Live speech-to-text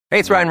Hey,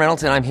 it's Ryan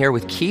Reynolds, and I'm here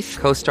with Keith,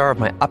 co-star of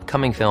my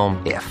upcoming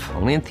film, If,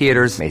 only in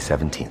theaters May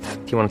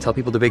 17th. Do you want to tell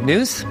people the big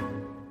news?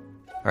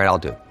 All right, I'll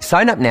do it.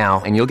 Sign up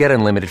now and you'll get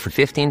unlimited for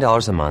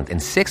 $15 a month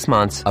and 6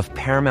 months of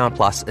Paramount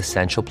Plus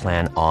Essential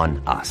Plan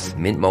on us.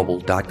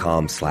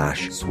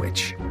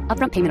 MintMobile.com/switch.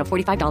 Upfront payment of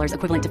 $45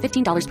 equivalent to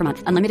 $15 per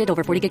month. Unlimited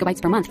over 40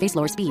 gigabytes per month. Face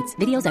lower speeds.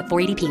 Videos at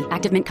 480p.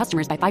 Active Mint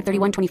customers by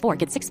 531.24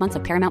 get 6 months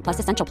of Paramount Plus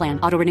Essential Plan.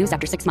 Auto renews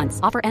after 6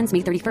 months. Offer ends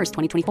May 31st,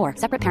 2024.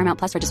 Separate Paramount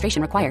Plus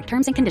registration required.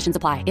 Terms and conditions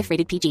apply if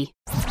rated PG.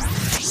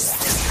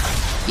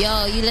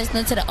 Yo, you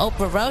listening to the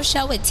Oprah Rose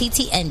Show with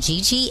TT and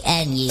Gigi,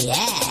 and yeah,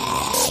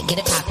 get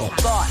it poppin'.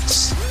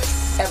 Thoughts.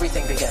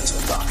 Everything begins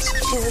with thoughts.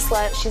 She's a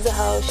slut, she's a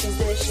hoe, she's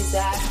this, she's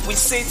that. We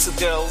say to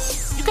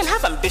girls, you can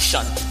have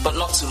ambition, but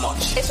not too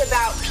much. It's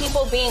about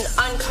people being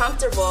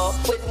uncomfortable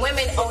with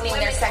women owning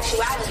their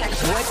sexuality.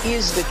 What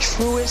is the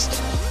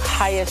truest,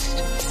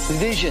 highest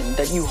vision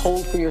that you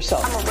hold for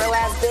yourself? I'm a real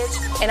ass bitch,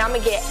 and I'm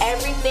gonna get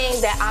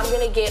everything that I'm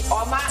gonna get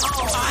on my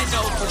own. I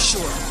know for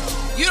sure.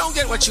 You don't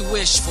get what you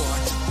wish for.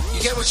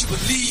 You get what you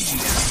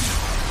believe.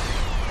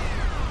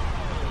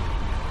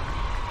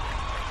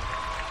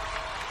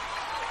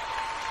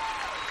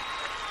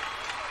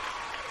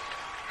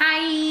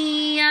 Hi.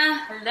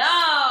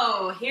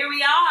 Hello. Here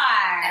we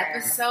are.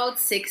 Episode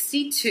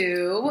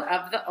 62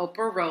 of the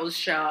Oprah Rose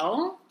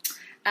Show.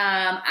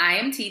 I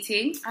am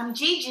TT. I'm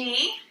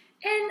Gigi.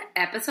 In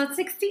episode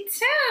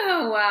 62.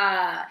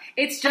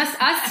 It's just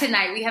us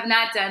tonight. We have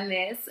not done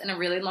this in a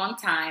really long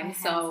time,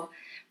 so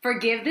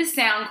forgive the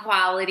sound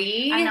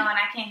quality. I know, and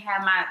I can't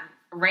have my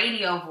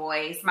radio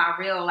voice, my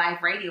real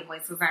life radio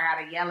voice, because I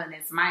gotta yell in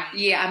this mic.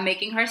 Yeah, I'm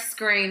making her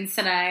scream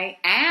tonight.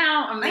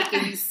 Ow, I'm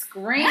making you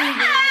scream.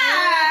 Yeah,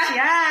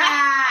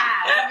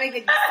 I'm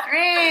making you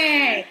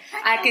scream.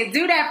 I can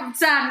do that from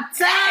time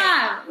to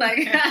time.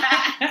 Like,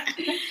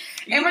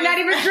 and we're not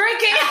even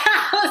drinking.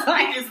 I was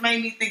like, You just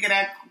made me think of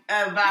that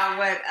about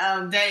what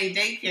Daddy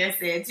Daycare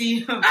said to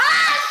you.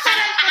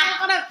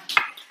 Shut up.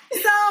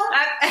 So,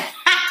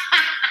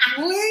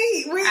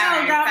 we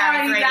all got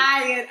already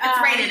diet.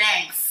 It's rated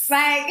X.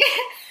 Like,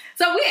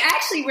 so we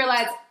actually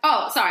realized.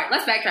 Oh, sorry.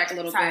 Let's backtrack a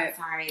little bit.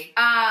 Sorry.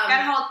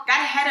 Got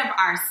ahead of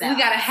ourselves. We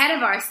got ahead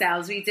of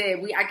ourselves. We did.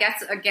 I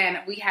guess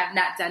again, we have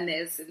not done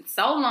this in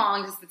so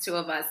long, just the two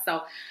of us.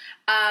 So,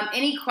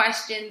 any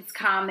questions,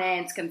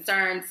 comments,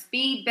 concerns,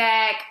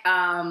 feedback?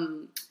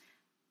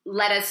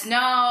 Let us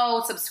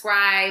know.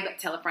 Subscribe.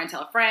 Tell a friend.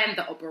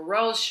 The Oprah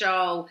Rose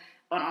Show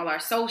on all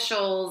our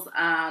socials.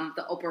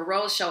 The Oprah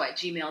Rose Show at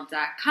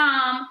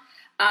gmail.com.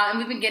 And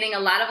we've been getting a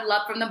lot of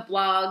love from the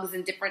blogs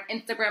and different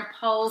Instagram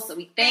posts. So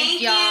we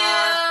thank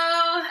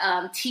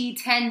y'all. T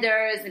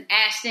Tenders and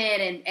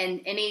Ashton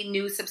and any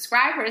new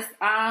subscribers.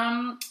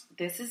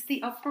 This is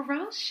the Oprah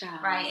Rose Show.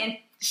 Right. And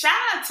shout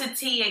out to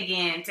T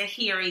again, to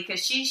Hiri,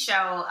 because she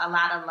showed a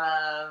lot of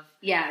love.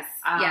 Yes.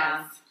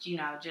 You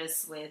know,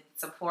 just with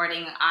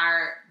supporting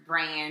our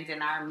brand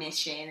and our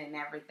mission and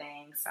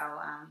everything. So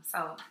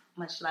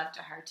much love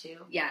to her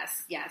too.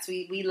 Yes.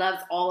 We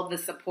loved all of the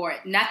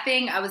support.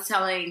 Nothing. I was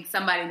telling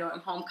somebody during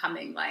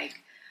homecoming,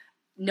 like,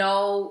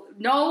 no,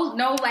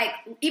 like,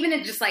 even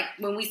if just like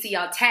when we see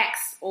y'all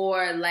text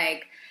or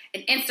like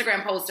an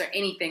Instagram post or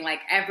anything,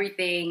 like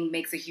everything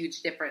makes a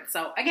huge difference.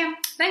 So again,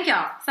 thank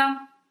y'all. So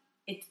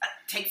it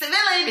takes a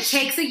village. It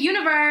takes a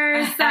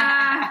universe.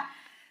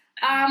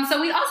 So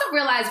we also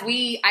realized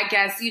we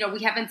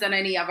haven't done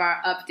any of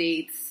our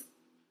updates.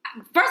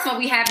 First of all,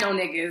 we have no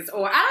niggas,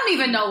 or I don't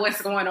even know what's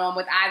going on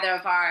with either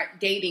of our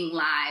dating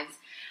lives.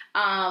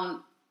 And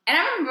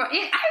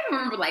I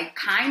remember like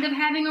kind of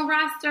having a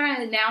roster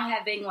and now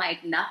having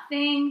like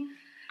nothing.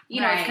 You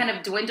know, it's kind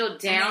of dwindled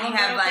down. And then you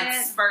have like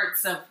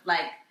spurts of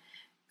like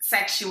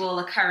sexual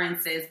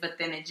occurrences, but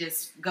then it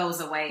just goes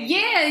away again.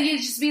 Yeah, you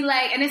just be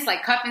like, and it's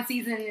like cuffing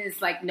season.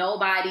 It's like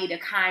nobody to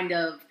kind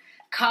of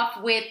cuff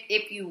with,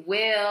 if you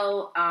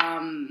will.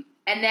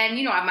 And then,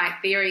 you know, my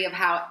theory of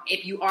how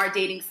if you are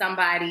dating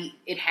somebody,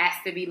 it has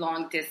to be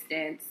long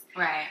distance.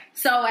 Right.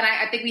 So, and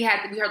I think we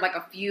heard like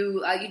a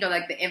few,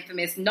 like the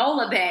infamous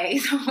Nola Bay.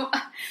 So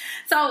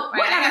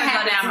whatever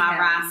happened go down my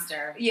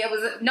roster. Yeah, it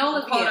was a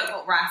Nola quote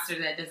unquote roster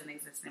that doesn't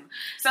exist anymore.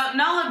 So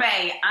Nola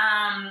Bay,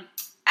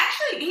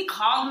 actually, he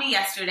called me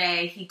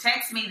yesterday. He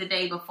texted me the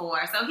day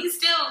before. So he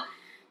still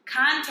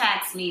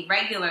contacts me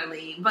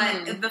regularly.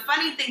 But the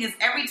funny thing is,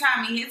 every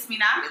time he hits me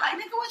now, I'll be like,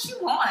 nigga, what you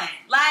want?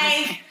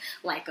 Like,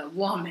 like a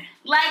woman.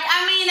 Like,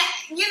 I mean,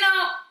 you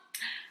know,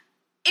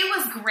 it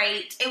was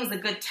great. It was a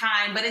good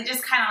time, but it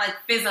just kind of like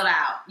fizzled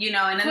out, you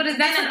know. And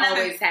that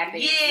always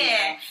happens.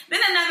 Yeah.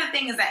 Then another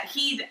thing is that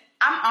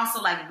I'm also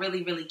like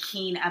really, really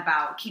keen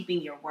about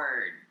keeping your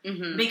word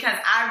because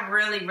I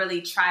really,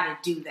 really try to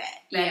do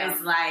that. That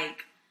is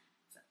like,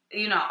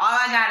 you know, all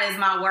I got is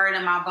my word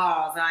and my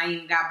balls, and I ain't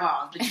even got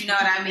balls, but you know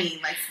what I mean?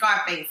 Like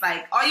Scarface,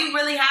 like all you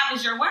really have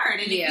is your word,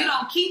 and if you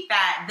don't keep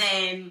that,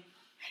 then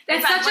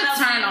that's such a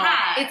turn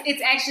off.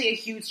 It's actually a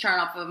huge turn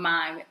off of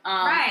mine,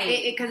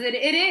 right? Because it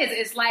is.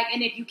 It's like,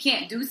 and if you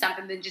can't do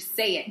something, then just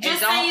say it.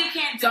 Just say you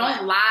can't.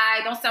 Don't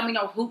lie. Don't tell me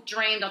no hoop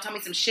dream. Don't tell me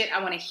some shit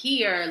I want to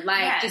hear.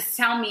 Like, just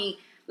tell me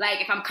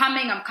Like, if I'm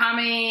coming, I'm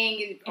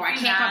coming, or I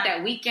can't come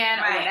that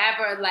weekend or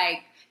whatever.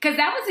 Like, because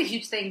that was a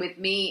huge thing with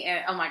me.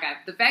 And, oh, my God.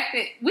 The fact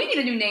that we need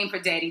a new name for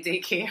daddy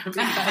daycare.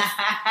 Because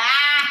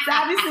it's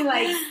obviously,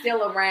 like,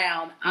 still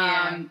around.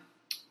 Yeah.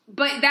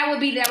 But that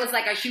was,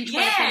 like, a huge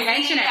point of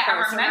contention at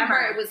first. I remember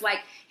it was, like,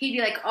 he'd be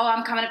like, oh,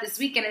 I'm coming up this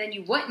weekend, and then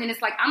you wouldn't. And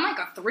it's like, I'm like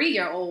a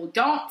 3-year-old.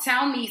 Don't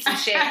tell me some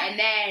shit, and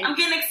then... I'm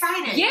getting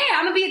excited. Yeah,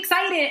 I'm going to be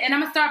excited, and I'm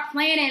going to start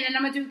planning, and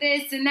I'm going to do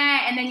this and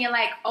that, and then you're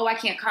like, oh, I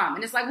can't come.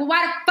 And it's like, well,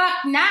 why the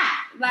fuck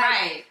not?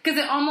 Like, because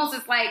it almost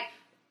is like,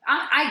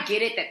 I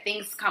get it that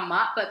things come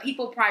up, but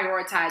people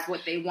prioritize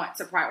what they want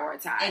to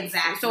prioritize.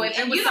 Exactly. So if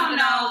you don't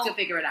know to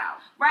figure it out.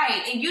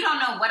 Right. And you don't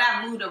know what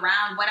I moved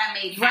around, what I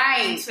made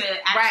happen to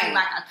actually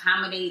like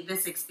accommodate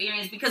this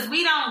experience, because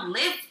we don't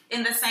live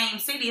in the same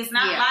city. It's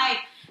not like,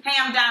 hey,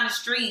 I'm down the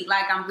street,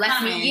 like I'm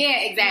coming.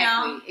 Exactly. You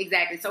know?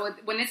 Exactly. So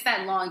when it's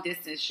that long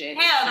distance shit.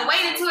 Hell, the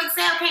waiter to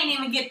Excel can't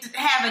even get to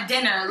have a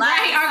dinner.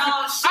 Like,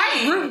 our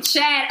group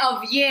chat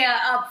of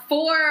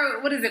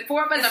 4, what is it,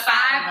 4 of us or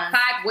 5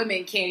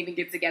 women can't even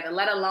get together,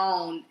 let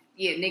alone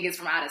niggas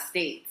from out of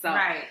state. So,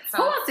 so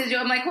who else did you?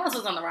 I'm like, who else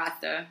was on the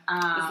roster?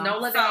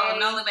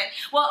 Nola Bay.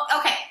 Well,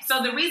 okay.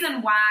 So the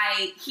reason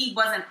why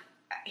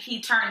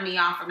he turned me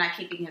off from not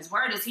keeping his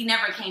word is he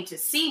never came to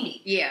see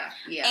me. Yeah.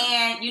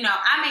 And,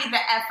 I made the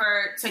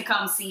effort to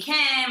come see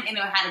him and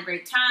had a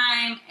great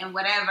time and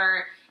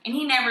whatever. And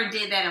he never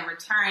did that in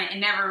return and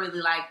never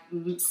really,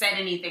 like, said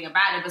anything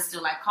about it, but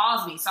still, like,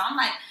 calls me. So I'm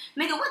like,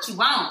 nigga, what you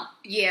want?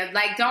 Yeah,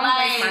 like, don't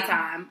waste my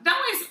time.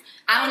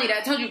 I don't need that.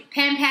 I told you,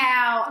 pen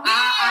pal.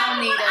 I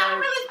don't need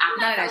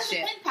none of that shit.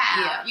 Pen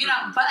pal.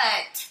 Yeah.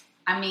 But,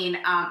 I mean,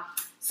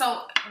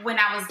 so when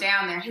I was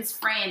down there, his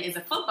friend is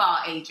a football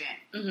agent.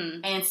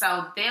 Mm-hmm. And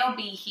so they'll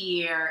be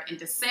here in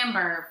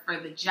December for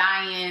the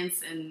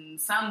Giants and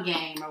some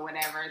game or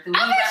whatever. I was like,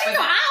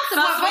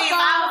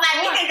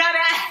 we can go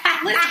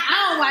there. Listen,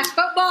 I don't watch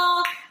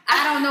football.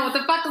 I don't know what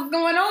the fuck is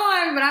going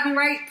on, but I'll be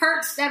right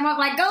perched and I'm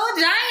like, go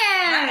Giants!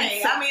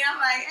 Right. I mean, I'm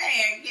like,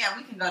 hey, yeah,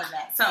 we can go to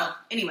that. So,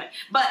 anyway.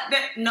 But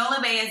Nola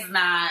Bay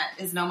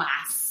is no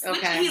mas.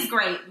 Okay. He's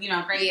great.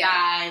 Great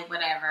guy,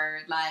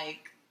 whatever.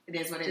 Like, it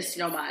is what it is. Just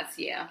no mas,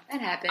 yeah.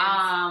 That happens.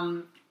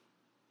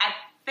 I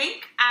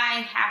think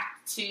I have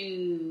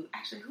to...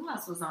 Actually, who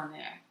else was on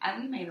there?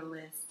 We made a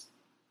list.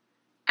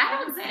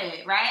 That was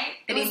it, right?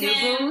 Any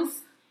new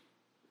booze?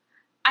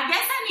 I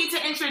guess I need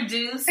to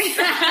introduce...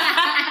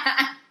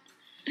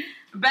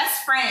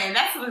 Best friend.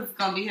 That's what's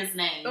going to be his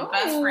name. Ooh,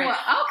 best friend.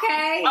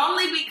 Okay.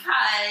 Only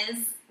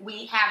because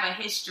we have a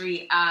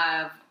history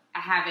of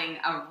having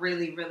a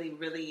really, really,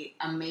 really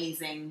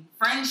amazing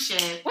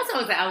friendship. What's up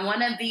with that? I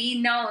want to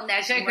be known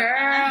as your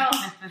girl.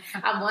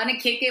 I want to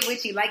kick it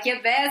with you like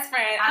your best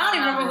friend. I don't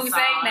even remember who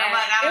sang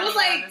that. It was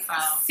like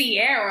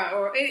Sierra,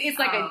 or it's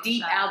like a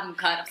deep album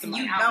cut of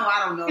somebody.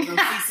 I don't know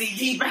the CC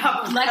deep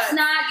album Let's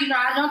not,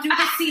 I don't do the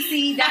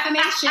CC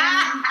defamation.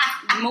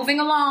 Moving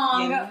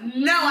along. Yeah.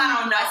 No, I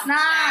don't know. Let's not.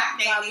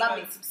 I love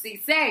me some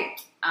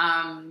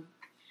CC.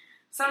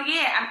 So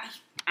yeah,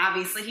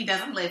 obviously, he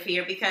doesn't live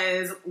here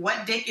because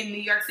what dick in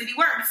New York City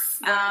works?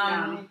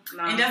 No.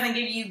 And doesn't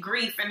give you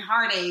grief and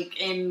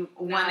heartaike and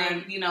want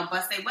to,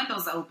 bust their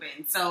windows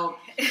open. So,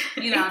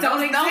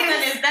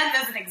 that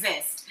doesn't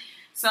exist.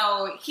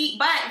 So, he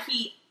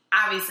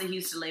obviously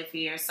used to live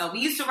here. So, we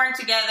used to work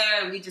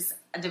together. We just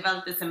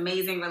developed this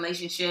amazing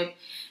relationship.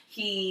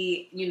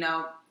 He,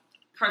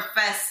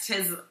 professed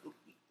his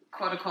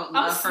quote-unquote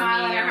love for me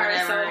or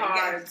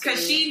whatever.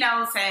 Because she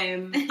knows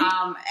him.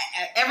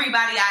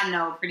 Everybody I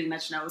know pretty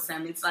much knows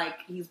him. It's like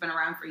he's been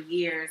around for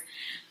years.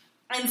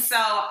 And so,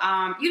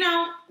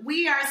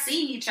 we are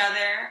seeing each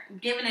other,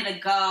 giving it a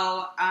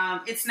go.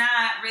 It's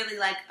not really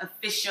like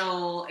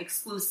official,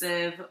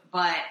 exclusive,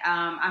 but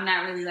I'm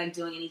not really like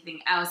doing anything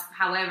else.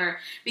 However,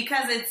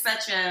 because it's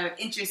such a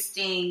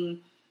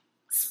interesting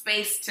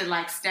space to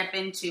like step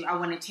into, I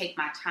want to take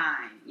my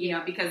time,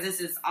 because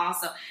this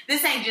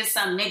ain't just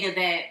some nigga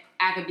that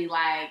I could be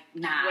like,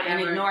 nah,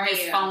 and ignore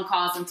his phone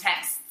calls and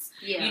texts.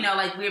 Yeah.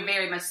 Like we're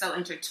very much so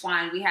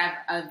intertwined. We have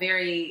a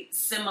very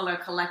similar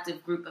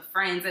collective group of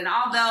friends. And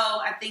although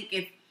I think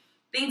if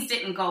things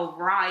didn't go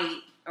right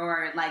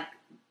or like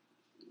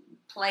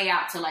play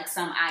out to like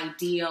some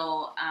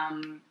ideal,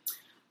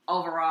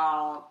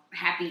 overall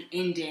happy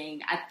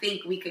ending, I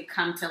think we could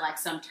come to like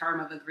some term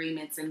of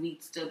agreements and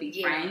we'd still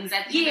be friends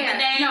at the end of the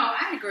day. No,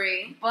 I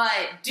agree. But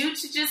due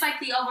to just like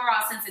the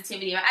overall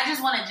sensitivity, I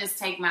just want to just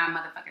take my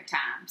motherfucking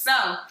time. So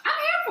I'm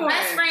here for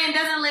best friend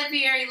doesn't live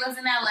here. He lives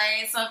in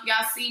LA. So if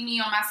y'all see me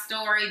on my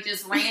story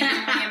just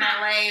randomly in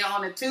LA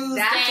on a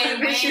Tuesday,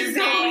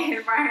 Wednesday,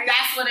 right?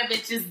 That's what a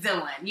bitch is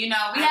doing. We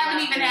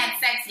haven't even had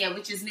sex yet,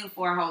 which is new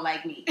for a hoe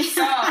like me.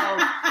 So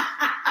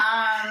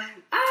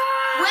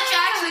which I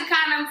actually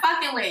kind of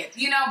fucking with,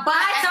 but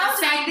at the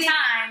same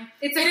time,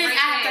 it is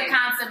have to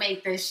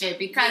consummate this shit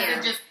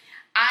because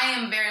I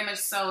am very much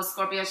so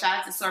Scorpio. Shout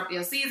out to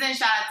Scorpio season.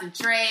 Shout out to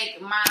Drake,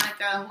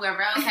 Monica,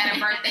 whoever else had a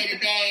birthday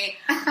today.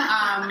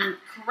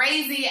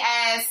 Crazy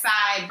ass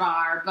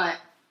sidebar, but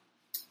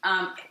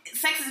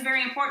sex is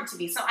very important to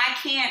me. So I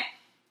can't,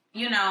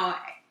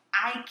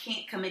 I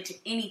can't commit to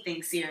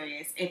anything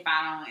serious if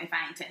I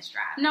ain't test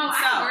driving. No,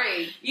 I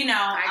agree. You know,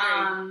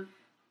 I agree.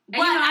 But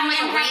I'm like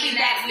a waiting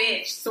that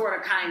bitch, sort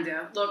of, kind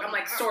of. Look, I'm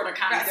like, sort of,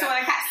 kind of.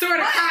 Sort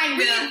of,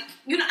 kind of.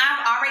 You know,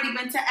 I've already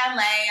been to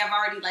LA. I've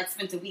already, like,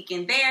 spent a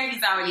weekend there.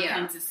 He's already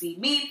come to see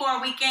me for a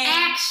weekend.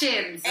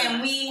 Actions.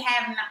 And we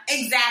have not,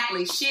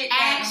 exactly, shit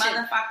that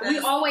motherfuckers. We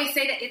always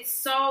say that it's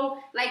so,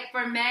 like,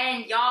 for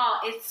men, y'all,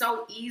 it's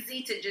so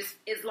easy to just,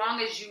 as long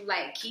as you,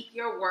 like, keep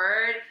your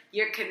word,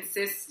 you're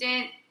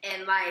consistent,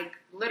 and, like,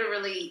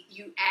 literally,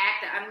 you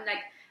act. I'm like,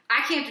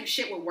 I can't do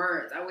shit with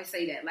words. I always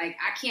say that. Like,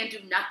 I can't do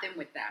nothing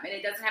with them. And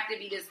it doesn't have to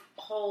be this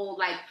whole,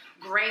 like,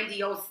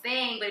 grandiose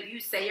thing. But if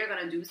you say you're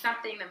going to do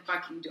something, then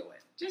fucking do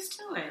it. Just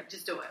do it.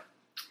 Just do it.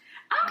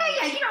 Okay,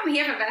 yeah, you know I'm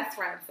here for best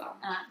friends, so.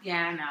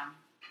 Yeah, I know.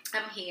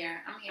 I'm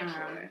here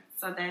for it.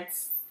 So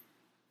that's,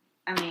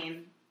 I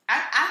mean,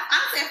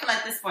 honestly, I feel like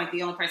at this point,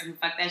 the only person who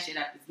fucked that shit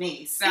up is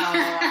me. So,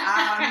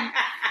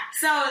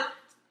 so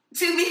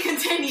to be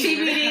continued.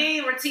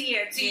 TBD or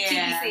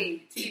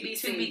TBC.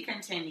 TBC. To be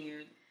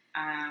continued.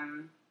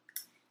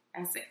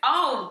 That's it.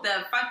 Oh,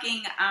 the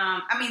fucking,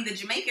 I mean, the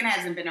Jamaican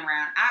hasn't been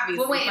around, obviously.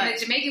 Well, wait, and the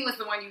Jamaican was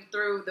the one you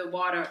threw the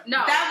water. No.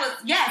 That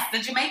was, yes, the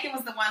Jamaican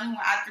was the one who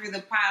I threw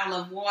the pile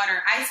of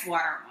water, ice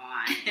water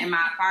on in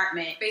my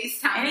apartment.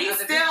 FaceTime. And he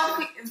still,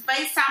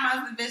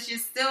 FaceTime of the bitches,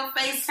 still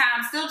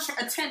FaceTime, still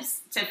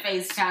attempts to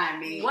FaceTime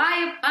me.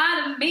 Why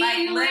about me?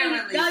 Like,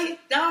 literally. You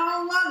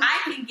don't want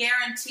I can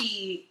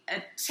guarantee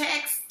a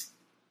text,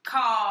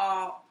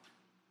 call,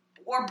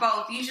 or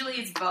both. Usually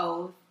it's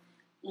both.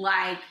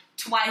 Like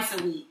twice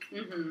a week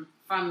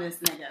from this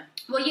nigga.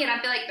 Well, yeah, and I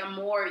feel like the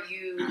more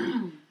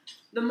you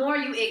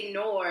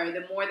ignore,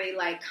 the more they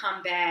like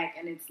come back,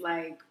 and it's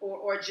like,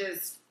 or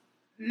just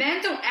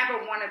men don't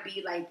ever want to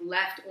be like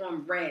left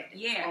on red.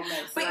 Yeah,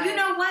 almost. But like, you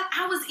know what?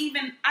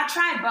 I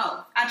tried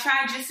both. I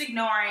tried just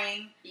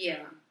ignoring. Yeah,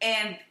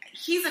 and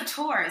he's a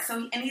Taurus,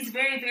 so and he's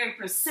very, very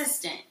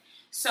persistent.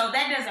 So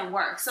that doesn't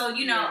work. So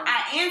you know,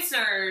 I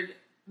answered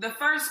the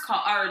first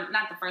call, or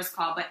not the first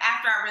call, but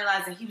after I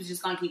realized that he was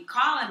just going to keep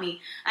calling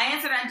me, I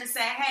answered and just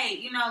said, hey,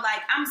 you know,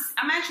 like,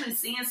 I'm actually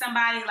seeing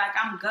somebody, like,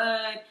 I'm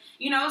good,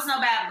 you know, it's no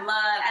bad blood,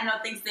 I know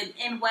things didn't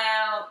end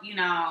well, you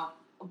know,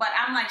 but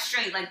I'm, like,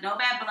 straight, like, no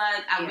bad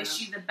blood, I wish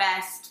you the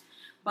best,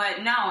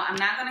 but no, I'm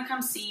not going to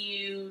come see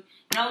you,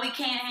 no, we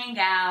can't hang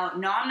out,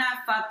 no, I'm not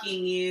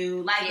fucking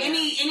you, like,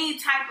 any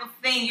type of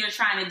thing you're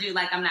trying to do,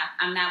 like, I'm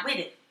not with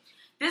it.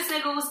 This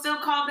nigga was still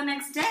called the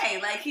next day,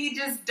 like, he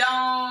just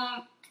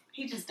don't.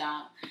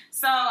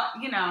 So,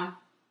 you know,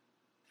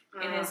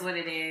 it is what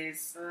it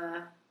is.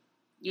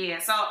 Yeah,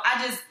 so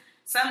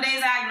some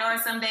days I ignore,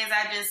 some days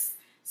I just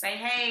say,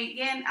 hey,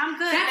 yeah, I'm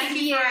good. Thank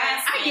you for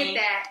asking. I get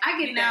that.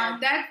 You know?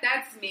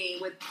 That's me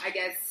with, I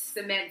guess,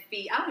 cement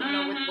feet. I don't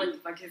even know what the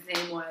fuck his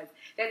name was.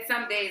 That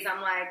some days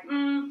I'm like,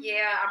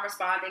 yeah, I'm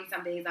responding.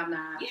 Some days I'm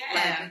not. Yeah.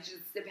 Like, it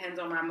just depends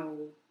on my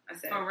mood.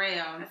 That's it. For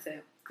real. That's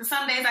it. Because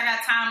some days I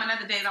got time and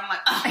other days I'm like,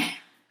 oh.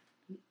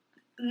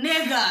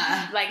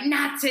 Nigga, like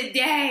not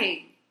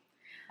today.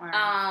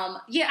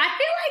 Wow. Yeah, I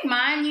feel like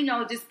mine, you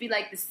know, just be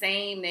like the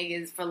same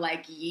niggas for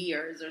like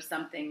years or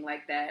something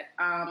like that.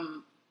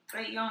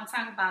 Wait, you want to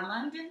talk about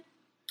London?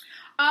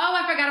 Oh,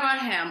 I forgot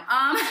about him.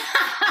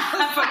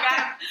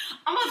 I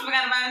almost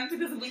forgot about him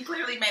because we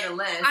clearly made a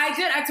list. I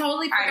did. I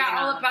totally forgot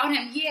all about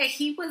him. Yeah,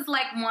 he was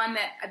like one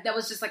that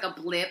was just like a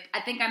blip.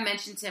 I think I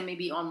mentioned him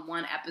maybe on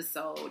one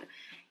episode,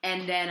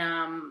 and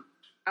then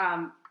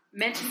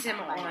mentioned him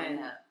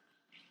on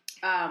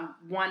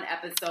one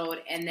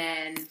episode, and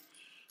then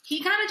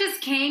he kind of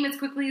just came as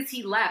quickly as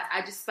he left.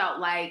 I just felt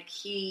like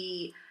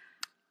he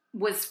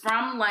was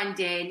from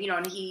London, you know,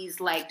 and he's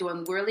like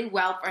doing really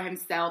well for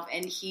himself,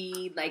 and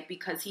he like,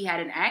 because he had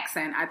an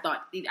accent,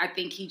 I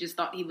think he just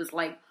thought he was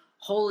like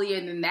holier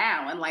than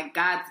thou and like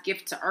God's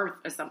gift to earth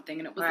or something,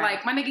 and it was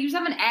like, my nigga, you just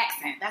have an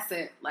accent, that's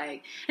it.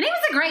 Like, and he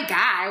was a great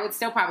guy. I would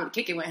still probably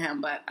kick it with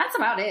him, but that's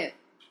about it.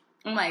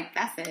 I'm like,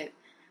 that's it.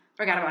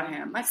 Forgot about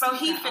him. Like, so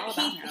he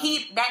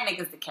that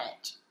nigga's the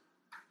catch.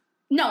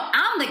 No,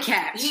 I'm the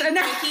catch. He thought,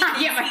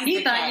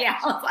 I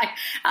was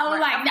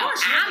like, no,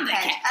 I'm the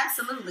catch.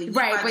 Absolutely.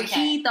 Right, but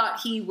he thought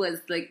he was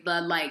like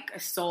the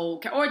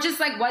soul, or just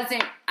like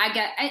wasn't, I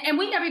guess, and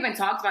we never even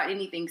talked about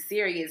anything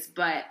serious,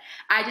 but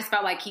I just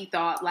felt like he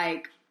thought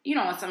like, you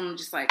know, someone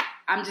just like,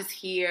 I'm just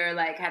here,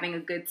 like having a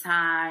good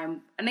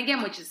time. And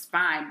again, which is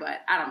fine,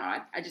 but I don't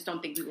know. I just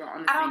don't think we were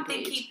on the same page. I don't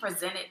think he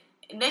presented,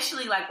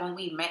 initially, like when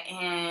we met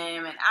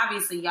him, and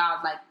obviously y'all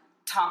like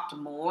talked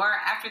more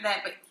after that,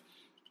 but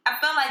I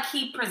felt like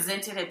he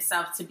presented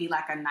himself to be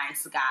like a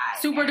nice guy.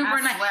 Super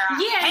duper nice.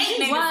 Yeah,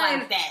 he was.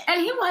 Like that. And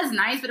he was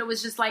nice, but it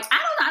was just like, I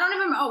don't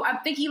even, I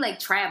think he like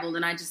traveled,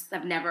 and I just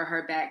have never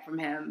heard back from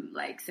him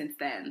like since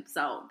then.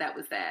 So that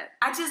was that.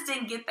 I just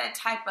didn't get that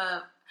type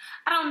of,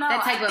 I don't know.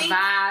 That type of vibe.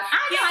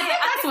 I think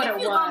that's what it was.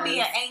 If you're going to be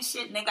an ain't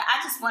shit nigga,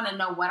 I just want to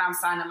know what I'm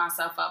signing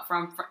myself up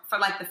for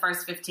like the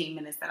first 15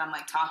 minutes that I'm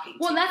like talking to.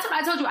 Well, that's what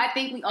I told you. I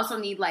think we also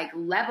need like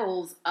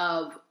levels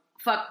of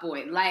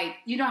fuckboy. Like,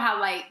 you know how,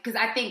 like, because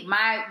I think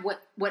what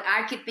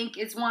I could think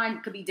is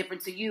one could be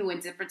different to you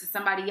and different to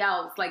somebody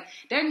else. Like,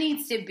 there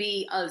needs to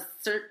be a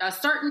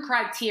certain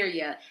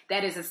criteria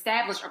that is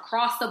established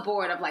across the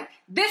board of, like,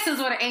 this is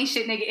what an ain't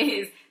shit nigga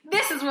is.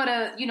 This is what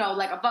a, you know,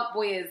 like a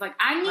fuckboy is. Like,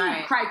 I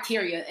need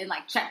criteria and,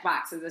 like, check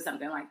boxes or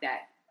something like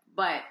that.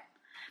 But,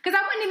 because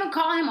I wouldn't even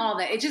call him all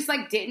that. It just,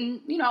 like,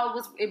 didn't, you know,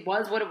 it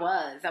was what it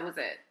was. That was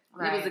it.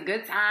 Right. It was a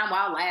good time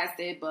while it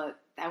lasted, but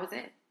that was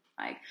it.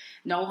 Like,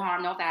 no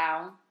harm, no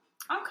foul.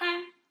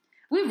 Okay.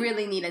 We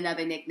really need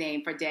another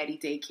nickname for Daddy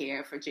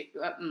Daycare for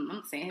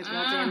I'm saying his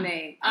real damn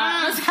name.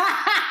 And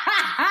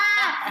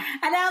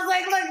I was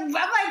like, look, I'm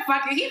like,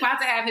 fuck it. He about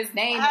to have his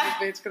name in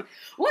this bitch.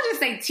 We'll just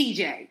say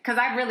TJ, because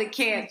I really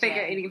can't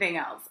figure anything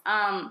else.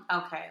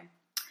 Okay.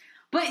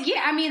 But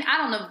yeah, I mean, I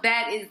don't know.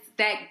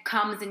 That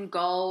comes and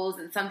goes,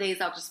 and some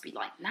days I'll just be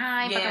like, nah,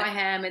 I ain't fucking with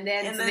him, and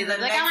then some days I'll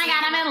be like, oh my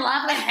god, I'm in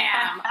love with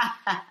him.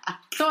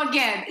 So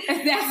again,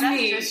 that's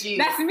me. Just you.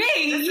 That's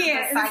me. This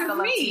yeah, is the cycle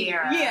this is me. of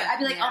Tierra. Yeah, I'd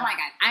be like, oh my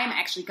god, I am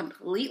actually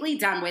completely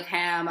done with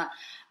him.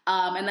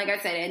 And like I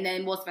said, and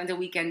then we'll spend a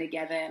weekend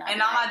together, and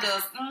all I do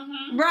is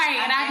right,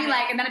 and I'd be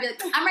like, and then I'd be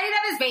like, I'm ready to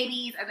have his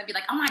babies, and then be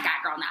like, oh my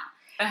god, girl,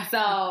 now.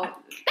 So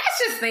that's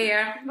just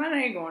there, but it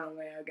ain't going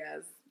away, I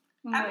guess.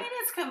 I mean,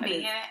 it's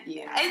convenient.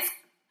 Yeah. It's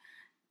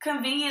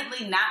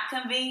conveniently not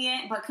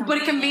convenient, but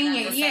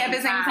convenient, at the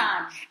same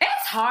time.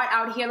 It's hard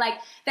out here. Like,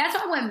 that's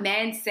why when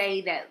men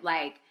say that,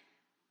 like,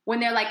 when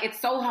they're like,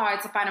 it's so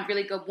hard to find a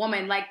really good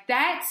woman, like,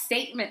 that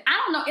statement, I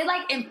don't know, it,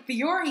 like,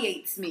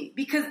 infuriates me.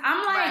 Because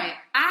I'm like,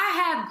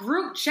 I have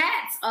group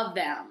chats of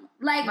them.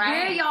 Like,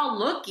 where are y'all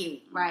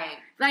looking? Right.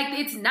 Like,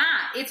 it's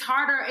not. It's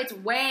harder. It's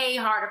way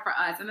harder for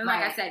us. And then,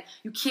 like I said,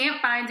 you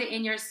can't find it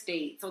in your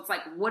state. So it's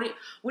like, what are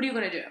you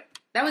going to do?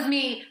 That was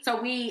me.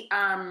 So we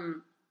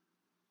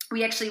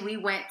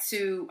went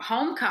to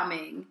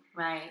homecoming.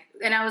 Right.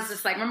 And I was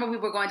just like, remember we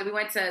went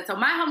to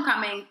my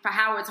homecoming for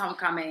Howard's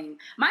homecoming.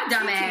 My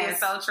dumb ass is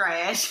so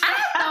trash. I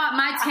thought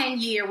my 10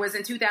 year was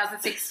in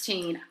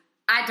 2016.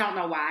 I don't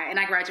know why. And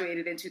I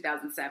graduated in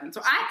 2007.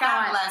 So I thought,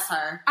 God bless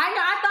her.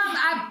 I thought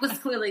I was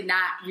clearly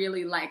not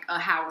really like a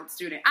Howard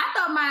student. I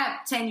thought my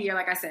 10 year,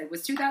 like I said,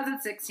 was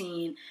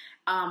 2016.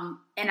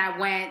 And I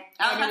went,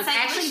 and it was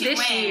actually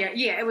this year.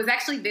 Yeah, it was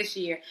actually this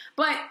year.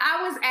 But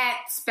I was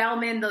at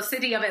Spelman, the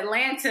city of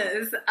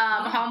Atlanta's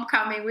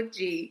homecoming with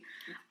G.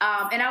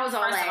 And I was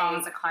all First like, of all, it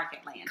was a Clark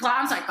Atlanta.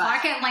 Clark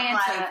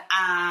Atlanta.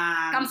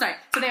 I'm sorry.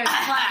 So there's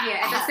Clark,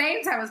 at the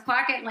same time, it was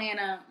Clark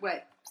Atlanta,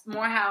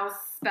 Morehouse,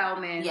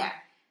 Spelman. Yeah.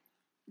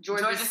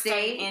 Georgia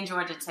State and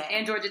Georgia Tech.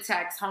 And Georgia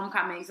Tech's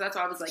homecoming. So that's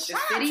why I was like, the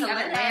Shout city of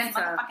Atlanta.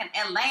 Motherfucking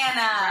Atlanta.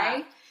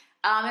 Right?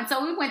 And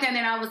so we went down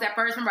there, and I was at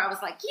first, remember, I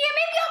was like, yeah,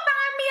 maybe I'll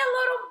find me a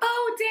little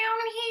bow down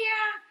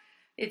here.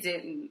 It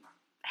didn't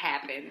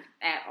happen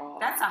at all.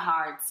 That's a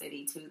hard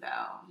city, too,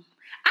 though.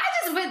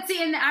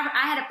 And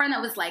I had a friend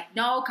that was like,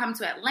 no, come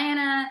to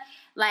Atlanta,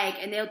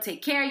 like, and they'll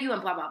take care of you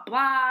and blah, blah,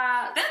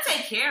 blah. They'll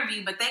take care of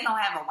you, but they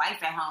gonna have a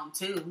wife at home,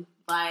 too.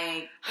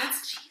 Like,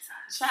 Jesus.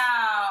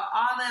 Child,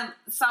 all them.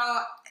 So,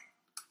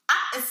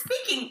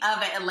 speaking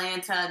of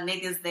Atlanta,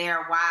 niggas,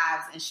 their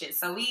wives and shit.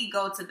 So we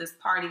go to this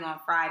party on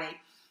Friday.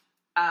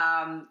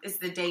 It's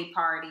the day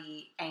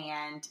party,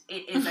 and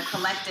it is a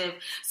collective.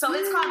 So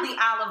it's called the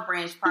Olive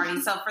Branch Party.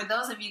 So for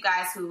those of you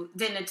guys who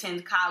didn't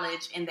attend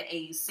college in the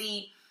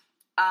AUC,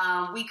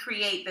 we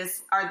create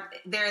this.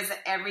 There's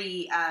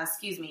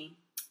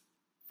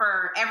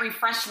for every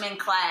freshman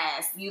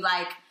class, you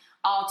like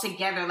all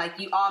together, like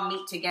you all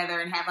meet together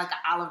and have like an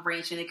olive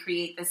branch, and they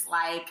create this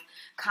like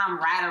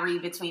camaraderie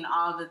between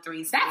all the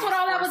three schools. That's what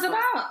all that was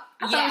about.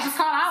 I thought it was just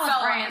called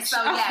Olive Branch. So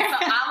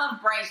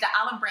Olive Branch, the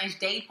Olive Branch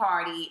Day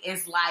Party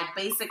is like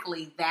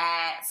basically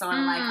that, sort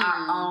of like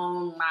our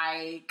own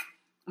like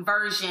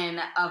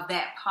version of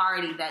that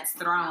party that's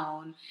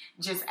thrown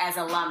just as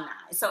alumni.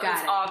 So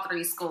it's all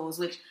three schools,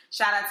 which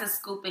shout out to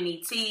Scoop and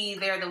ET.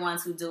 They're the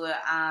ones who do it.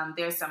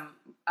 There's some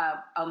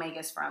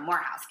Omegas from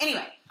Morehouse.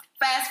 Anyway,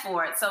 fast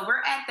forward. So we're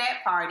at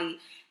that party,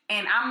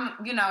 and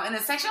I'm, in the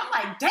section, I'm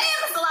like, damn,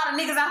 there's a lot of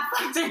niggas I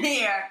fucked in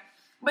here.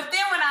 But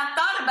then when I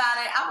thought about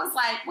it, I was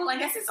like, well, I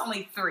guess it's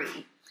only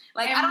three.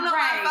 Like, I don't know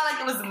why I felt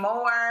like it was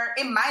more.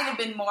 It might have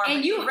been more, but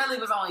it really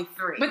was only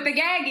three. But the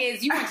gag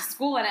is, you went to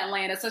school in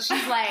Atlanta, so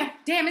she's like,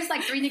 damn, it's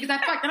like three niggas I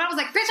fucked. And I was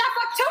like, bitch, I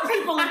fucked two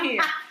people in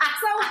here.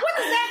 So what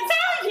does that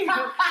tell you?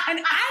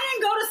 And I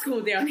didn't go to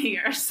school down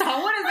here, so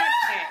what does that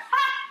say?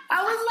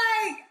 I was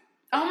like,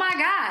 oh my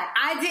God,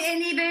 I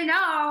didn't even know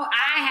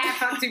I had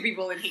fucked two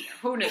people in here.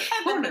 Who knew? It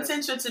had the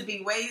potential to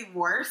be way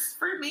worse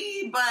for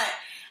me, but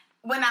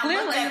when I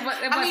looked at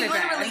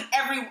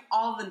it,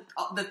 all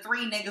the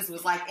three niggas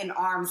was like in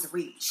arm's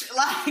reach.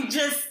 Like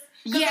just,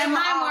 mine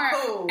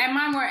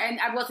were, and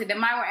I will say that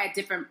mine were at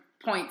different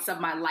points of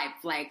my life.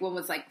 Like one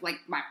was like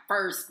my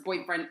first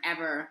boyfriend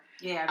ever.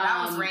 Yeah,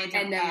 that was random.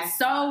 And then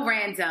so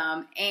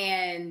random.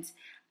 And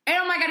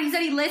oh my God, he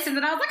said he listened,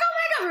 and I was like, oh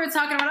my God, we were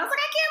talking about it. I was like,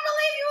 I can't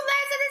believe you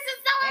listened. This is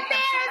so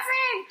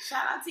embarrassing.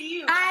 Shout out to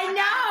you. I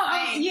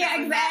know.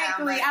 Yeah,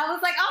 exactly. I was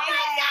like, oh my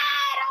God,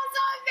 that was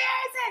so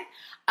embarrassing.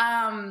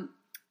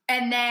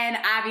 And then,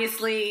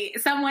 obviously,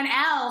 someone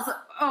else.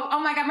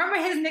 Oh my God. Remember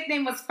his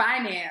nickname was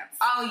Finance.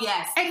 Oh,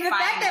 yes. And the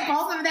fact that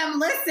both of them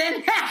listen.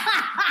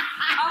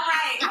 All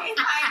right. Hey,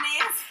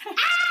 Finance.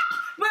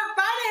 But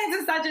Finance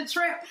is such a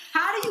trip.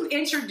 How do you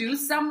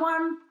introduce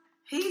someone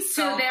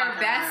to their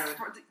best?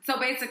 So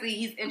basically,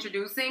 he's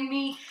introducing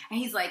me, and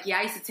he's like, yeah,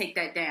 I used to take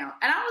that down.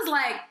 And I was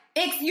like,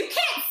 you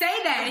can't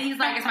say that. And he's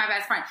like, it's my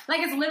best friend. Like,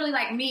 it's literally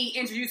like me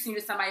introducing you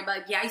to somebody, but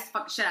like, yeah, I used to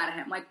fuck the shit out of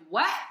him. Like,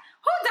 what?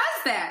 Who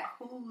does that?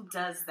 Who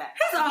does that?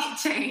 He's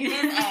off the chain.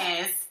 His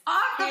ass.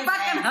 Off the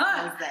fucking hook.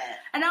 Does that.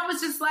 And I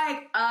was just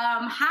like,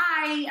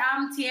 hi,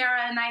 I'm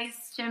Tiara.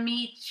 Nice to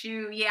meet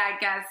you. Yeah, I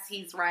guess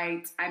he's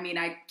right. I mean,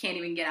 I can't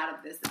even get out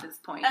of this at this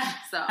point.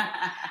 So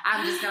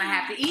I'm just going to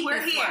have to eat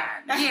We're this here.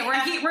 one. Yeah,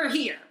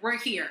 we're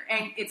here.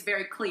 And it's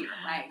very clear.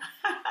 Like,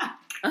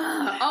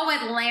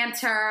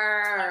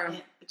 Atlanta.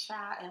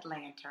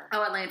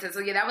 Atlanta. So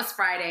yeah, that was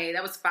Friday.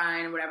 That was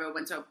fine. Whatever.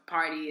 Went to a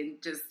party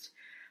and just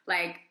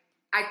like,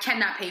 I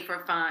cannot pay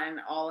for fun,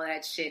 all of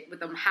that shit with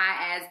them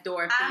high ass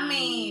door fees. I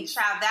mean,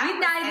 child, we're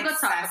not even gonna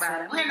talk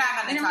about it. We're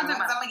not gonna talk about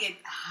it. I'm gonna get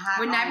hot.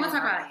 We're not gonna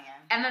talk about it.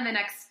 And then the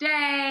next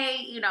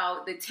day, you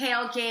know, the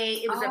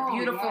tailgate. It was a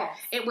beautiful. Yes.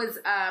 It was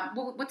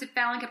what did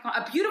Fallon keep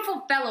calling? A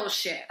beautiful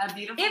fellowship.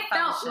 It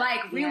felt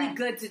like really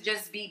good to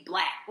just be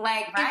black.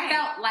 Like it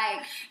felt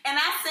like. And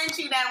I sent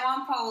you that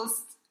one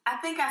post. I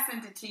think I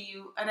sent it to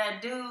you.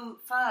 That dude,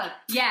 fuck.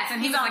 Yes,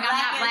 and he was like, I'm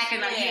not black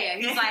enough. Yeah,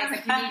 he's like a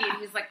comedian.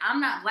 He's like, I'm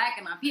not black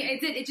enough. Yeah,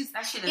 it did. It just,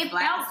 that shit is it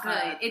felt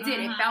good. It did.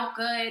 It felt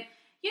good.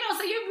 You know,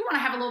 so you want to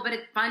have a little bit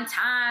of fun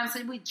time.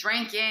 So we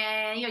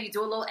drinking. You know, you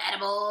do a little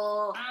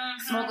edible,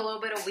 smoke a little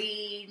bit of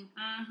weed.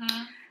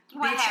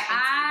 Which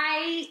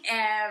I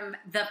am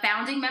the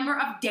founding member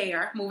of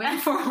DARE moving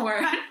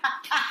forward.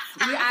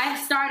 I've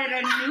started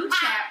a new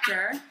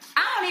chapter.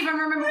 I don't even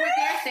remember what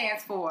DARE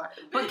stands for.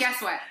 But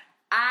guess what?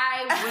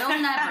 I will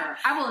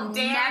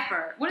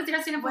never. What does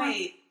DARE stand for?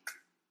 Wait.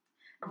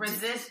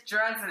 Resist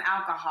drugs and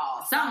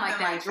alcohol. Something like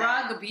that.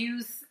 Drug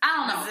abuse. I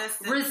don't know.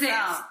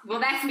 Resist.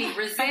 Well, that's me.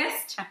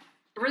 Resist.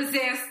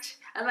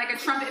 Like a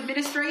Trump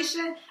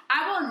administration.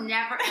 I will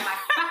never in my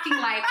fucking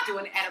life do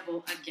an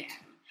edible again.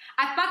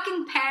 I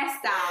fucking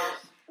passed out.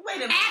 Wait a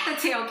minute. At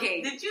the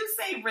tailgate. Did you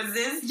say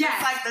resist? Yes.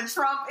 Just like the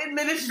Trump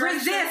administration?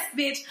 Resist,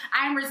 bitch.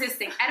 I'm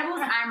resisting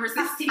edibles. I'm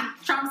resisting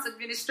Trump's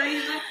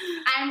administration.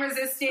 I'm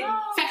resisting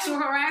sexual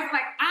harassment.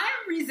 Like,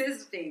 I'm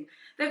resisting.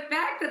 The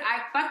fact that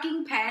I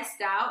fucking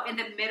passed out in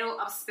the middle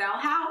of Spell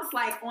House,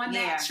 like on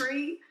that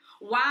tree,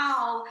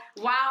 while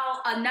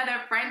another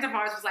friend of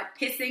ours was like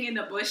pissing in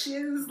the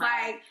bushes.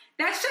 Right. Like,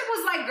 that shit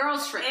was like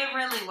girls' trip. It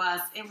really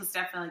was. It was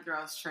definitely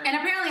girls' trip. And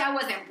apparently I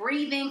wasn't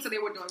breathing, so they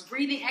were doing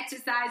breathing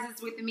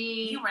exercises with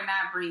me. You were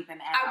not breathing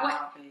at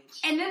all, bitch.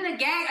 And then the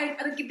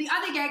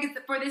other gag is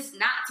for this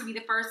not to be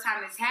the first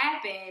time this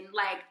happened.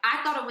 Like,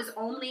 I thought it was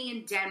only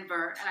in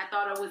Denver, and I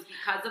thought it was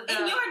because of the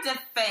in your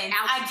defense,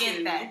 altitude. I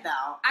get that,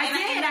 though. I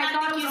did. I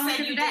thought it was only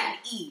you that.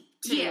 Didn't eat.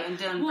 In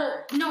Denver.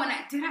 Well, no, and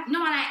I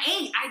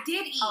ate. I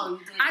did eat. Oh,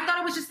 you did. I thought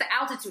it was just the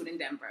altitude in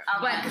Denver,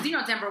 but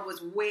because Denver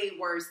was way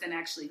worse than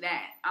actually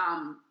that.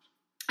 I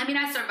mean,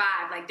 I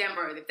survived like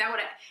Denver.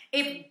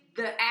 If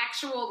the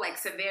actual like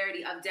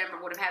severity of Denver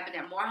would have happened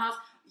at Morehouse,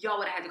 y'all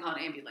would have had to call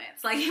an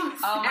ambulance. Like, it was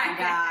my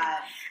God.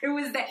 It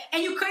was that,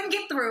 and you couldn't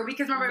get through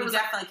because remember it was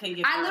definitely couldn't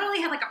get through. I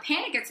literally had like a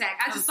panic attack.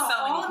 I just saw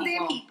all of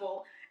their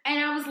people. And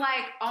I was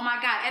like, oh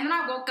my God. And then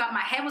I woke up,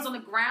 my head was on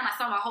the ground. I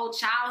saw my whole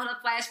childhood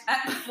flash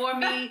before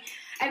me.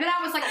 And then I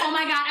was like, oh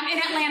my God, I'm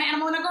in Atlanta and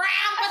I'm on the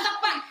ground. What the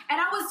fuck?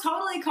 And I was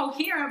totally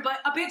coherent,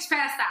 but a bitch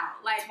passed out.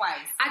 Like,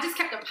 twice. I just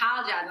kept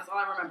apologizing. That's all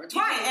I remember.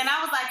 Twice. And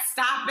I was like,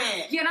 stop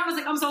it. Yeah, and I was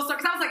like, I'm so sorry.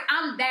 Because I was like,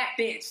 I'm that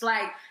bitch.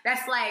 Like,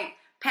 that's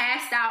like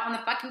passed out on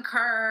the fucking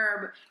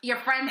curb. Your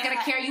friend's going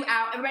to carry you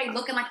out. Everybody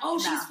looking like, oh,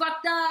 she's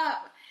fucked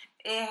up.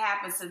 It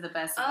happens to the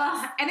best of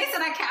us. And they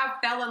said I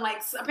fell in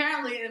like,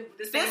 apparently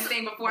the same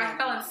thing before. I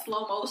fell in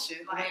slow motion.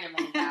 Like, wait a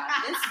minute, God.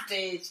 This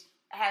bitch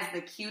has the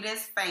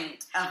cutest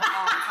feint of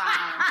all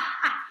time.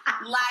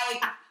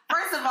 Like,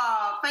 first of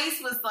all,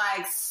 face was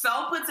like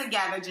so put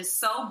together,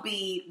 just so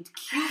beat,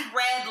 cute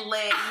red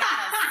lip,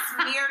 not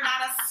a smear,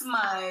 not a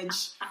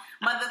smudge,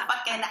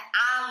 motherfucking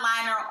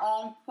eyeliner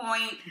on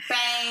point,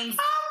 bangs.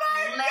 Oh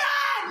my God!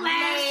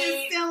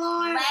 Lashes still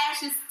on.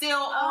 Lashes still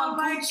on. Oh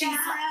my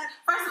God.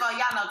 First of all,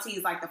 y'all know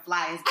T's like the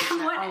flyest bitch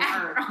on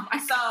earth.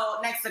 So,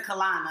 next to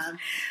Kalana.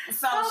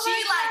 So, she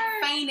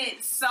like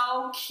fainted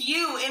so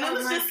cute. And it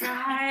was just.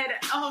 God.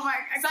 Oh my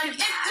God. So,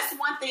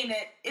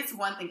 it's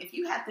one thing if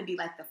you have to be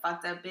like the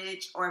fucked up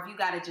bitch, or if you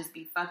gotta just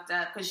be fucked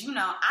up, because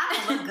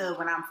I don't look good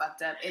when I'm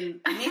fucked up, and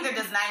neither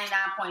does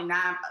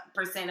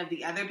 99.9% of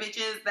the other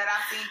bitches that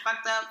I've seen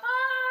fucked up.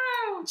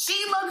 Oh,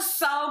 she looks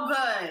so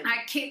good.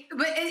 I can't,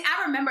 but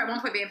I remember at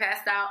one point being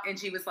passed out, and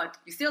she was like,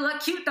 "You still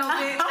look cute though,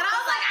 bitch." And I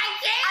was like, "I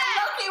can't." I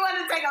low-key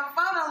wanted to take a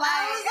photo. I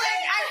was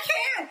like, "I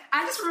can't."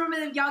 I just remember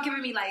y'all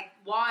giving me like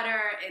water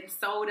and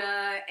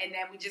soda, and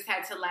then we just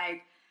had to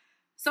like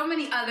so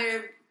many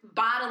other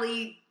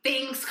bodily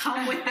things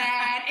come with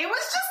that. It was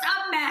just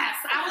a mess.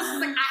 I was just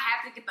like, I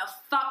have to get the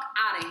fuck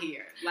out of out of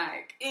here.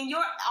 Like, in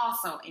your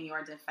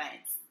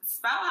defense,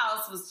 Spout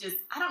House was just,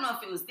 I don't know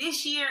if it was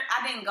this year.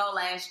 I didn't go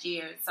last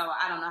year, so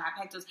I don't know how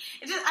packed it was.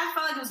 I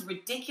felt like it was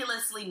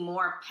ridiculously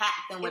more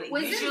packed than what it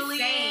usually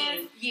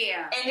is.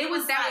 Yeah. And that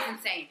was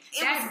insane.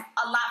 It was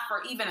a lot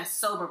for even a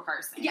sober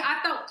person. Yeah,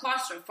 I felt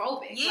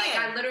claustrophobic. Yeah. Like,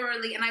 I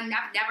literally, and I've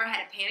never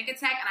had a panic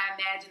attack, and I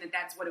imagine that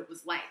that's what it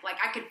was like. Like,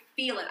 I could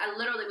feel it. I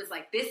literally was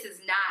like, this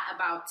is not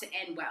about to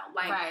end well.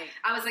 Like,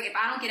 I was like, if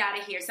I don't get out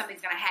of here,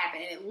 something's going to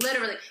happen. And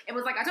it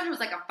was like, I told you it was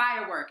like a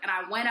firework. And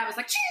I was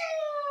like, choo!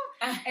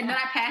 And then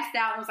I passed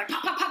out and it was like,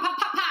 pop, pop, pop, pop,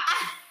 pop,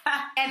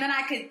 pop. And then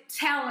I could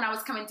tell when I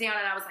was coming down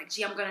and I was like,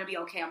 gee, I'm going to be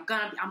okay. I'm going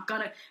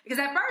to, because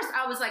at first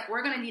I was like,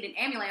 we're going to need an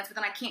ambulance, but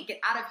then I can't get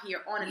out of here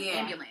on an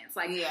ambulance.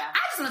 Like, I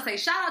just want to say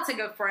shout out to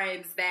good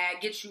friends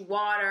that get you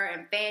water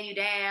and fan you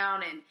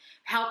down and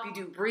help you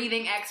do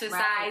breathing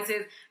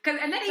exercises.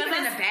 And then even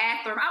in the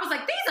bathroom, I was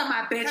like, these are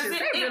my bitches.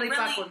 They really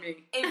fuck with me.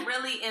 It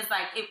really is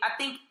like, I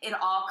think it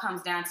all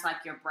comes down to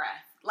like your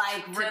breath.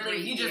 Like, really,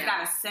 you just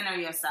gotta center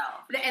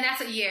yourself. And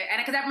that's and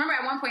because I remember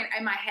at one point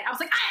in my head, I was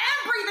like, I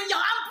am breathing, yo,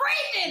 I'm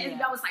breathing. Yeah.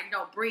 And I was like,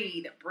 no,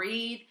 breathe,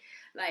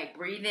 like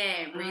breathe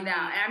in, breathe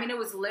out. And I mean, it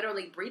was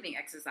literally breathing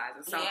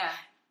exercises. So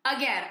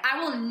again,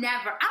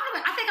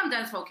 I think I'm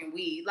done smoking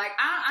weed. Like,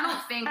 I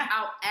don't think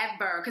I'll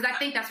ever, because I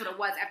think that's what it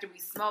was after we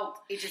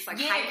smoked. It just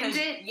like heightened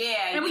it.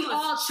 Yeah. And we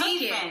all took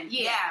it.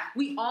 Yeah.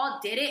 We all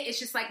did it. It's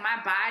just like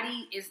my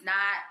body is not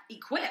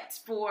equipped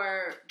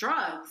for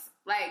drugs.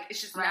 Like, it's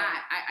just not.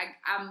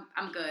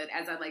 I'm good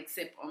as I like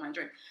sip on my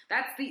drink.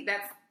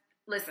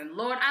 Listen,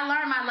 Lord, I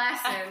learned my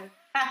lesson.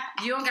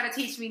 You don't gotta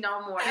teach me no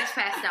more. I just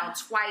passed out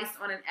twice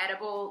on an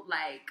edible.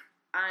 Like,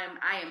 I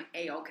am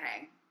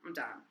A-okay. I'm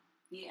done.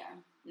 Yeah.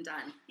 I'm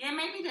done. Yeah,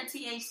 maybe the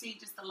THC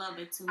just a little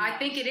bit too much. I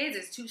think it is.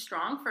 It's too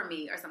strong for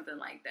me or something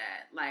like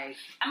that. Like,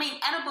 I mean,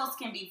 edibles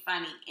can be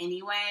funny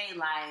anyway.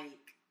 Like,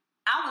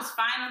 I was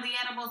fine with the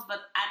edibles, but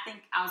I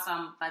think also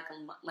I'm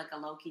like a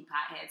low-key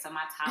pothead, so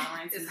my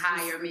tolerance is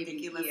higher,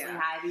 ridiculously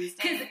high these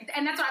days.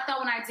 And that's what I thought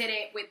when I did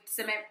it with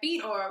Cement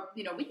Feet, or,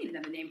 we need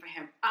another name for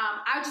him.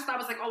 I just thought it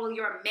was like, oh, well,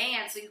 you're a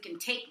man, so you can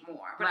take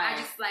more. But I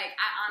just, like,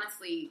 I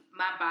honestly,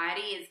 my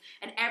body is,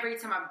 and every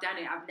time I've done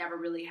it, I've never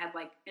really had,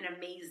 like, an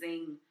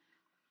amazing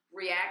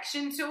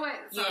reaction to it.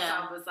 So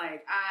I was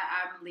like,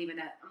 I'm leaving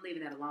that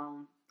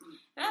alone.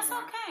 That's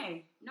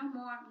okay. No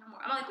more.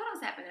 I'm like, what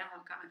else happened at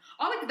homecoming?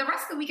 The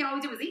rest of the weekend, all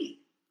we did was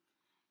eat.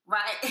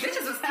 Right.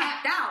 Bitches was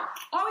tapped out.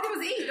 All we did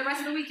was eat the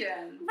rest of the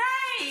weekend.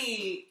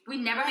 Right. We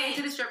never made it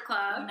to the strip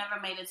club. We never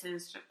made it to the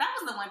strip. That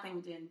was the one thing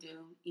we didn't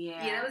do.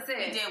 Yeah. Yeah, that was it.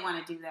 We did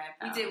want to do that,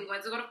 though. We did. We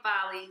went to go to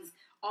Follies.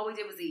 All we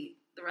did was eat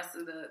the rest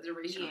of the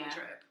duration of the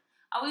trip.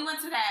 Oh, we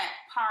went to that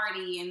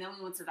party, and then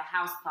we went to the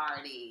house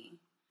party.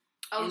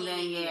 Oh, and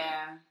then,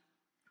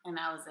 and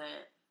that was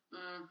it.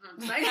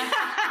 Mm-hmm.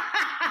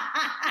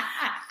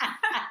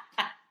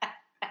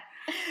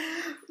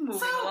 So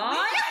we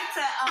like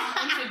to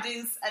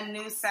introduce a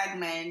new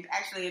segment.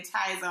 Actually, it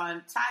ties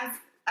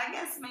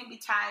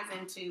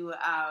into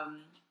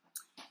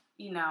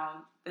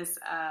this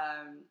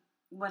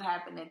what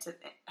happened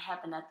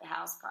at the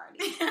house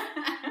party.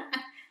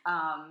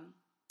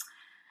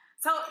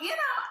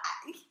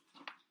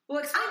 Well,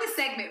 explain the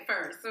segment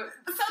first. So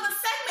the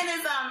segment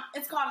is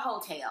it's called Hoe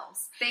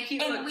Tales. Thank you.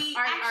 And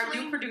our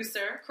new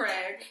producer,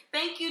 Craig.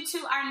 Thank you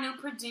to our new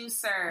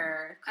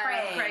producer,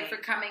 Craig, for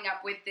coming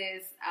up with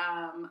this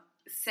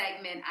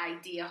segment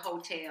idea, Hoe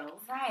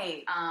Tales.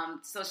 Right.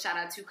 So shout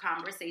out to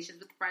Conversations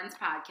with Friends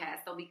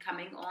podcast. They'll be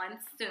coming on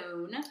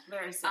soon.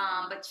 Very soon.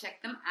 But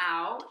check them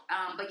out.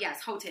 But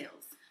yes, Hoe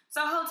Tales.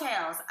 So, Hoe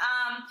Tales.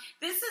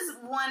 This is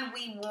one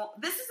we want.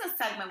 This is a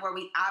segment where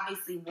we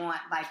obviously want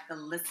like the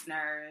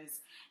listeners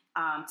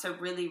to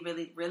really,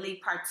 really, really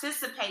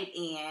participate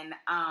in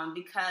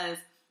because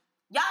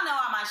y'all know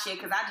all my shit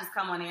because I just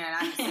come on here and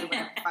I just say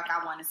whatever the fuck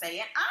I want to say.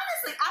 And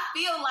honestly, I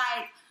feel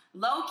like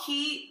low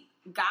key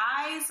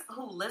guys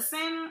who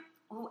listen,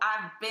 who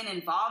I've been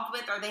involved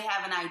with, or they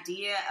have an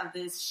idea of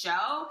this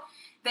show,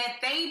 that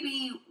they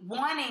be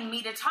wanting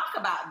me to talk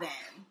about them.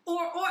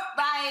 Or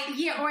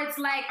it's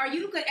like, are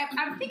you good?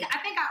 I think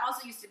I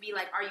also used to be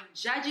like, are you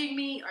judging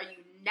me? Are you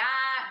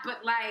not?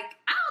 But like,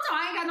 I don't know.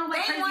 I ain't got no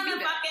like. They want to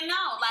fucking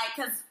know, like,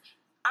 because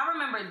I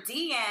remember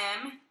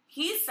DM.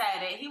 He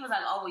said it. He was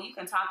like, "Oh, well, you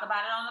can talk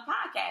about it on the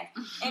podcast."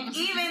 And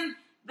even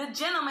the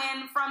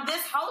gentleman from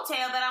this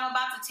hotel that I'm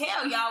about to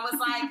tell y'all was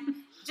like,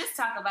 "Just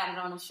talk about it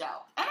on the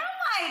show." And I'm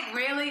like,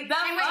 really? The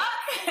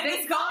fuck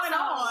is going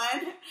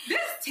on?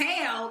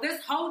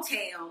 This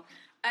hotel.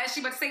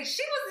 She would say this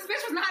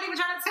bitch was not even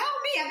trying to tell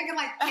me. I think it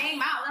like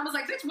came out. And I was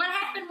like, bitch, what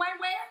happened? Where?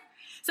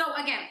 So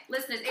again,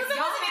 listeners, if it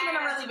wasn't even a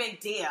really big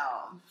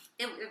deal.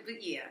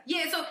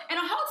 Yeah. So, and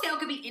a hotel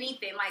could be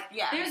anything. Like,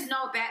 there's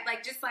no bad,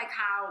 like, just like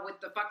how with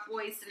the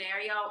fuckboy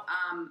scenario,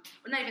 well,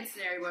 not even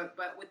scenario,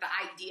 but with the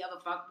idea of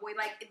a fuckboy,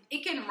 like,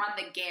 it can run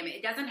the gamut.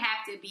 It doesn't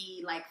have to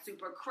be, like,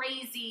 super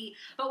crazy,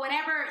 but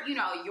whatever, you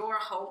know, your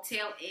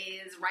hotel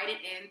is, write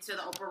it into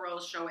the Oprah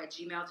Rose Show at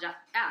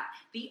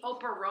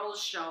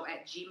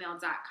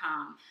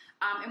gmail.com.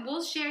 And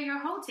we'll share your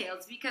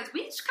hotels because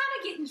we just kind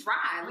of getting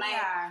dry.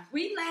 Like,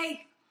 we,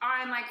 like,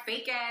 are in, like,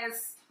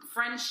 fake-ass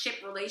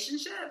friendship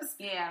relationships.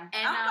 Yeah.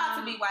 And I'm about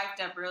to be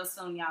wiped up real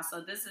soon, y'all.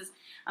 So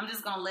I'm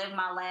just going to live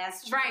my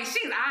last trip. Right.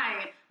 She's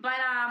eyeing. But,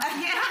 I'm like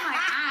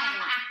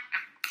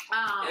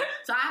eyeing.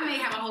 So I may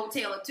have a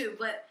hotel or two,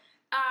 but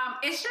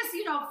it's just,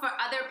 you know, for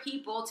other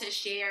people to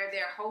share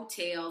their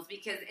hotels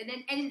because,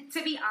 and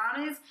to be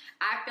honest,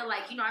 I feel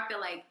like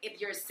if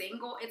you're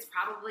single, it's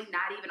probably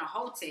not even a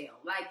hotel.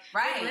 Like,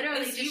 you're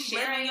literally it's just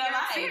sharing your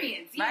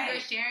experience. Yeah, you're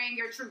sharing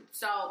your truth.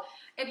 So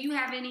if you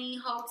have any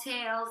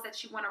hotels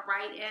that you want to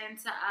write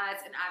into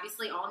us, and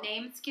obviously all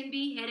names can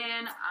be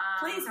hidden.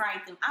 Please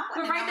write them. I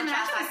want to write them. I'm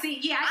tired of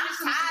being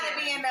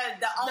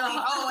the only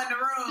hoe in the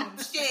room.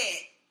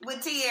 Shit.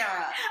 With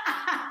Tierra.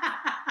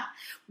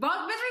 both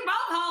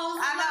hoes.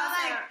 I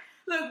know.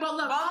 Look,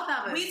 both of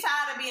us. We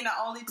tired of being the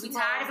only two. We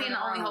tired of being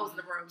the only hoes in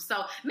the room.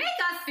 So make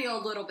us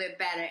feel a little bit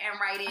better and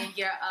write in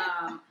your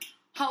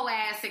hoe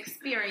ass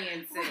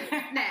experiences.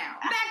 Now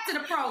back to the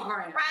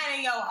program. Write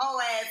in your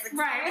hoe ass experiences.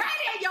 Right.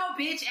 Write in your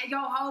bitch and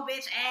your hoe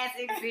bitch ass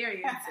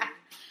experiences.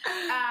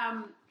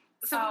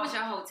 So what was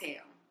your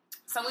hotel?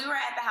 So we were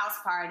at the house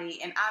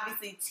party, and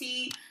obviously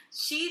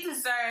she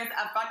deserves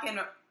a fucking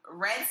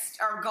red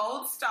or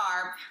gold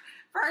star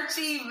for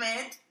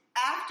achievement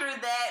after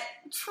that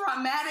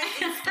traumatic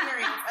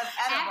experience of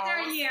edibles.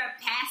 After a year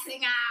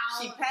passing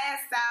out. She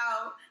passed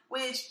out,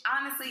 which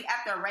honestly,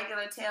 after a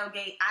regular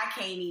tailgate, I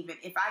can't even,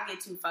 if I get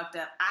too fucked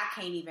up, I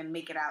can't even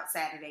make it out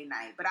Saturday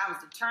night. But I was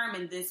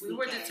determined this weekend.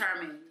 We were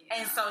determined.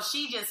 Yeah. And so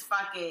she just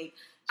fucking...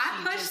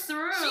 I pushed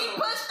through. She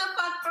pushed the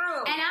fuck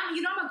through. And I'm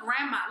a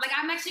grandma. Like,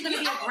 I'm actually going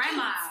to be a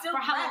grandma for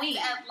Halloween.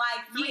 At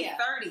like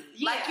 3:30.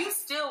 Yeah. Like, you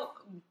still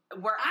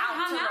were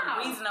out to a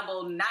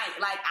reasonable night,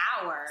 like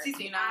hours.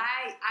 You know?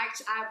 I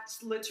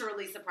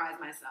literally surprised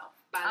myself.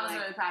 I was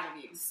really proud of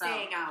you.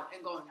 Staying out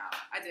and going out.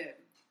 I did.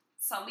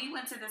 So we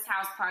went to this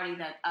house party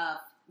that,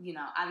 you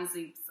know,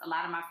 obviously a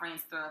lot of my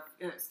friends threw,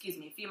 a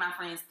few of my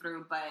friends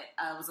threw, but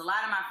it was a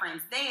lot of my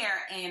friends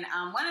there. And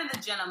one of the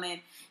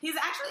gentlemen, he's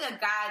actually a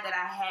guy that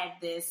I had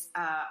this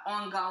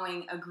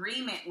ongoing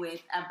agreement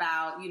with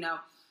about, you know,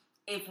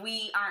 if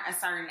we aren't a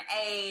certain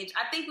age.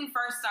 I think we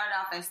first started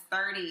off as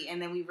 30,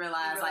 and then we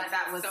realized like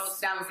that was a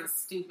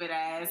stupid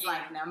ass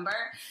like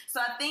number.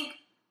 So I think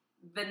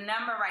the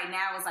number right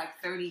now is like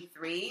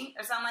 33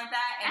 or something like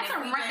that. And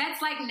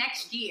that's like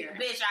next year.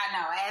 Bitch, I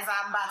know. As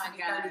I'm about to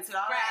be 32.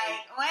 All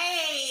right.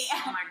 Wait.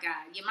 Oh my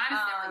God. Yeah, mine is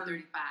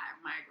definitely 35,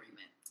 my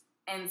agreement.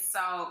 And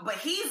so, but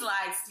he's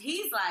like,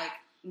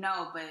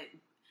 no, but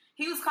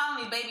he was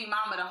calling me baby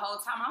mama the whole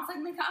time. I was like,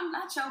 nigga, I'm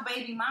not your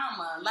baby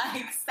mama.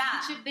 Like,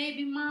 stop. Not your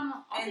baby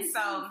mama. And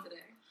so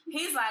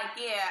he's like,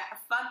 yeah,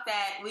 fuck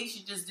that. We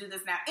should just do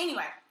this now.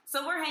 Anyway.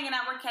 So we're hanging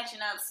out, we're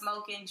catching up,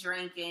 smoking,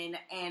 drinking,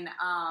 and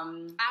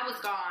I was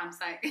gone. It's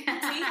like he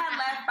had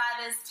left by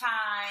this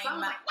time. So I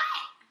was like,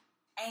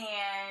 what?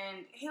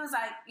 And he was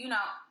like, you know,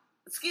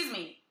 excuse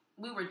me,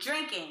 we were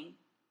drinking,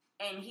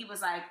 and he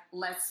was like,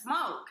 let's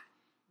smoke.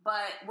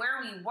 But where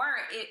we were,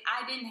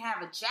 I didn't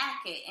have a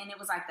jacket, and it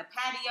was like the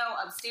patio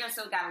upstairs,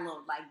 so it got a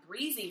little like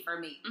breezy for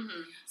me.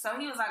 Mm-hmm. So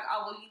he was like,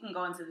 oh, well, you can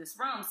go into this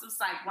room. So it's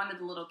like one of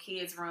the little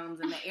kids' rooms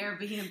in the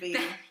Airbnb.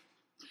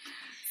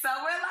 So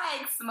we're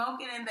like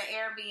smoking in the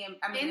Airbnb.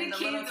 I mean, in the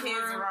little kids'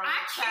 room.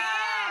 I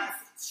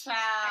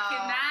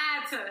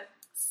cannot.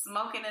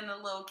 Smoking in the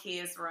little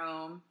kids'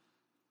 room.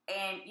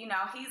 And, you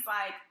know, he's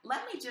like,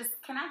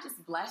 can I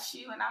just bless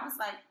you? And I was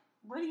like,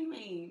 what do you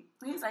mean?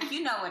 He was like,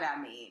 you know what I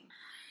mean.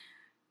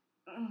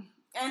 And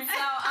so,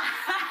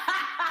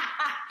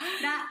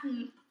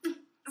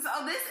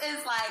 so this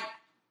is like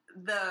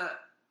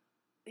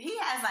he's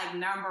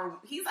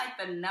like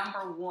the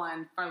number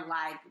one for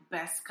like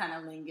best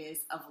cunnilingus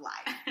of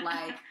life.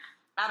 Like,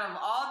 out of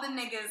all the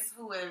niggas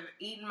who have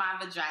eaten my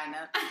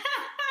vagina,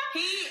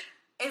 he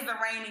is the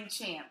reigning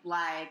champ.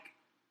 Like,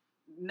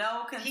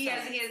 no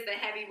consent. He is the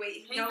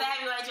heavyweight. He's the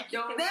heavyweight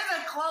champ. There's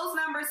a close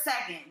number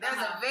second. There's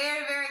a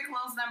very, very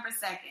close number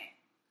second.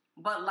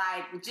 But,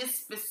 like,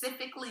 just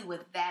specifically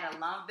with that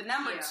alone, the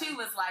number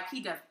two is, like, he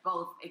does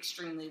both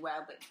extremely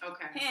well. But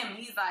him,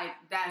 he's like,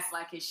 that's,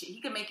 like, his shit. He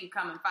can make you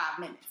come in 5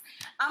 minutes.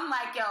 I'm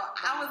like, yo,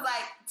 I was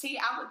like,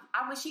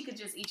 I wish he could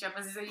just eat your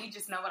pussy so you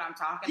just know what I'm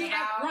talking about.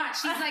 At brunch,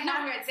 she's like, no,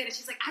 we're going to say that.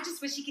 She's like, I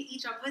just wish he could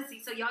eat your pussy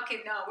so y'all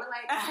can know. We're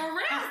like, for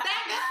real? Is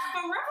that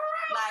good? For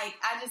real? Like,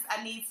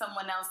 I need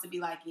someone else to be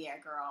like, yeah,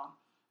 girl.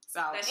 So,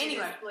 that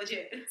anyway.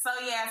 Legit. So,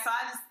 yeah, so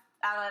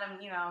I let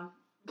him, you know,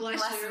 bless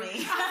me.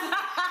 That's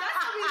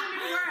how we do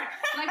work.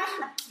 Like,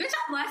 bitch, I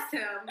blessed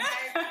him.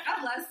 Like, I'm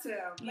blessed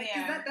him. Like,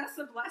 yeah. That's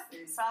a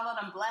blessing. So I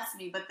let him bless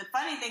me. But the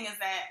funny thing is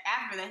that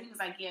after that, he was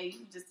like, yeah,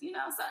 you just, you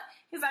know, so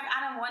he's like,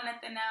 I don't want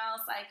nothing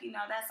else. Like, you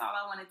know, that's all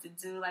I wanted to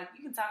do. Like,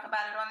 you can talk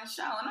about it on the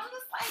show. And I'm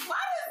just like,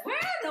 where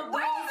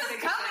is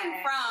this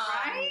coming from?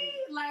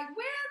 Right? Like,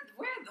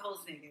 where are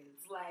those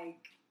niggas?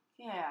 Like,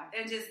 yeah.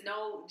 And just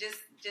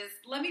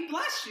let me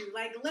bless you.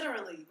 Like,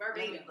 literally,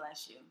 verbatim. Let me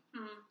bless you.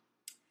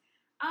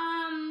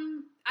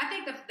 I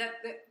think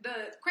the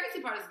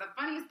crazy part is the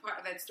funniest part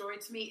of that story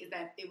to me is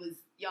that it was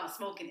y'all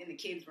smoking in the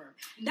kids' room.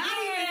 Not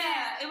even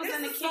that. It was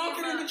in the kids'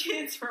 smoking room. in the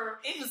kids' room.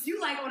 It was you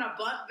like on a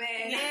bunk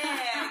bed.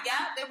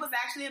 Yeah, it was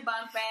actually a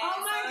bunk bed.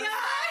 Oh my god!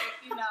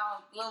 Like, you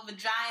know, little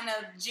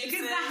vagina juices.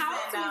 Because the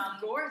house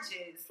was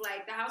gorgeous.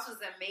 Like the house was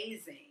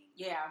amazing.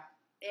 Yeah.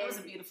 It was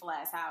a beautiful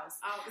ass house.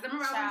 Oh, because I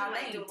remember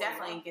they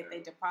definitely didn't get their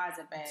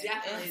deposit back.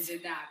 Definitely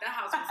did not. That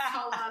house was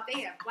so up.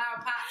 They had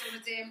flower pots on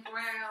the damn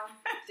ground.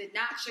 Did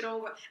not shit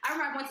over. I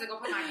remember I went to go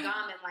put my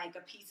gum in like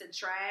a piece of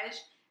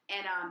trash,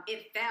 and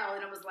it fell,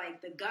 and it was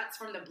like the guts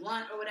from the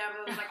blunt or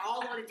whatever. It was like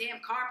all over the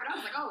damn carpet. I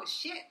was like, oh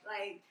shit!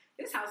 Like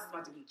this house is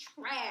about to be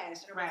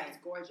trashed. And it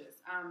was gorgeous.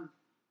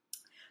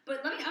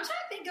 But I'm trying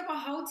to think of a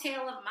Hoe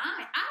Tale of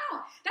mine.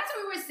 That's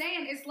what we were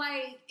saying. It's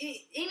like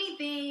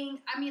anything.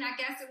 I mean, I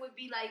guess it would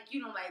be like,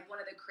 you know, like one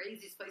of the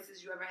craziest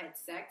places you ever had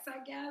sex, I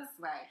guess.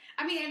 Right.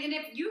 I mean, and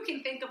if you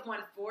can think of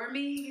one for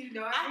me, you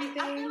know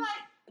everything. I feel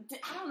like,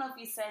 I don't know if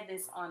you said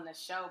this on the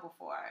show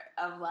before,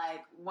 of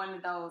like one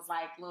of those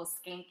like little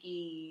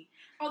skinky.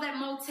 Oh, that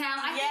motel.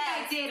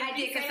 I think I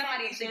did because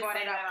somebody actually brought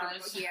it up.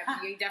 Yeah,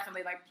 you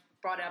definitely like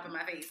brought it up in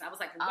my face. I was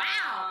like,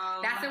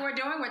 wow, that's what we're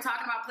doing? We're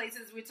talking about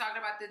places, we're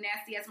talking about the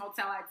nasty-ass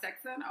motel I had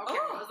sex in? Okay,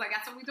 I was like,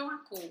 that's what we're doing?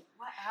 Cool.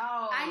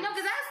 Wow. I know,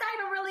 because that's not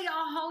even really a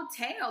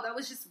hotel. That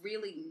was just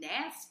really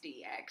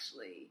nasty,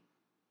 actually.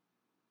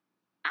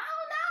 I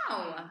don't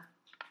know.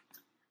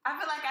 I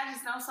feel like I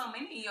just know so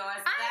many of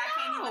yours that I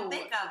can't even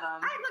think of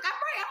them. I'm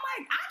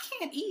like, I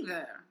can't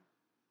either.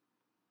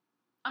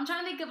 I'm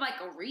trying to think of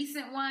like a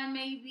recent one,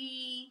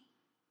 maybe.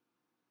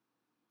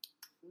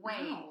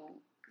 Wait. No.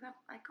 I've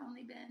like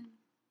only been,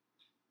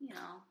 you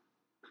know.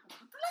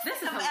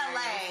 This is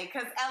LA,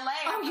 because LA.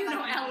 Oh, you know,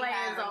 LA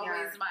is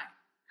always my.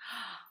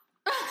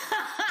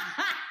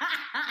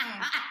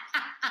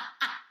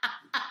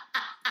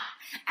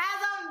 As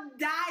I'm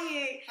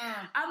dying,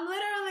 I'm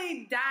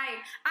literally dying.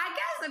 I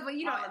guess, but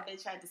you know, all the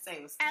bitch had to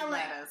say was two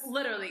letters.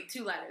 Literally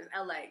 2 letters.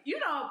 LA. You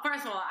know,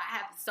 first of all, I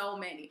have so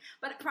many,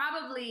 but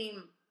probably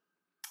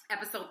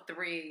episode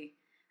 3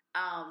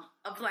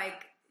 of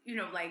like, you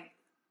know, like.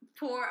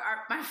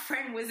 My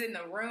friend was in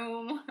the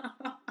room. I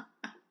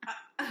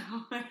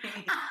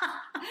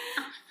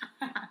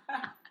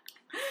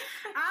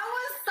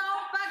was so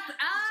fucked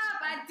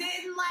up. I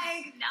didn't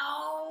like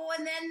know,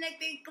 and then I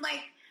think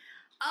like,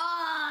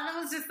 that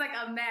was just like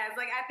a mess.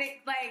 Like I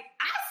think like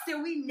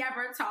we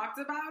never talked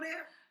about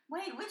it.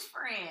 Wait, which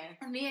friend?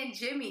 Me and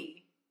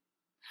Jimmy.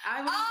 I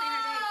won't say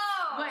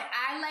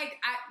her name,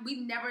 but we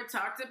never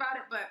talked about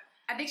it, but.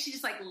 I think she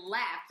just like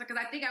laughed because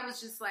I think I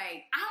was just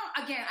like,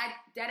 I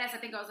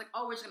think I was like,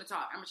 oh, we're just gonna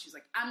talk. She was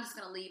like, I'm just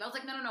gonna leave. I was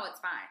like, no, it's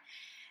fine.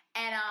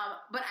 And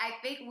but I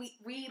think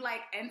we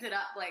like ended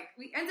up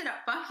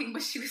fucking,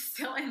 but she was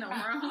still in the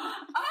room. I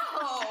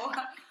was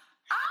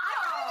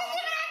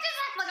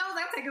like,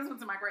 I'm taking this one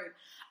to my grave.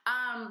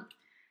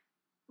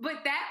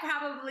 But that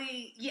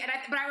probably,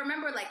 but I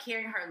remember like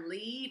hearing her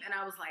leave, and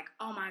I was like,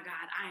 oh my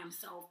god, I am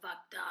so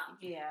fucked up.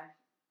 Yeah.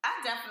 I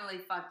definitely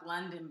fucked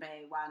London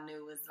Bay while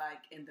Nu was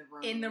like in the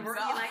room. In the room,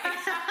 so. like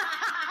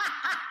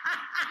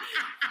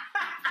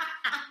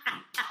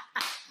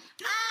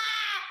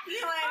you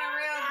ain't a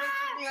real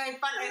bitch if you ain't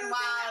fucking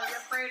while your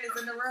friend is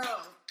in the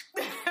room.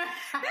 This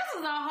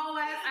is a whole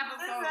ass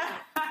episode.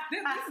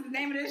 This is the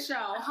name of this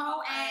show.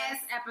 Whole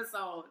ass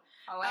episode.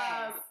 Whole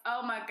ass.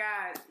 Oh my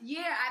god.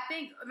 Yeah, I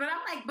think, but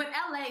I'm like, but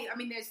LA. I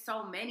mean, there's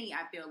so many.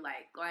 I feel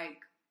like.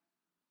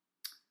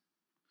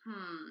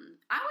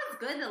 I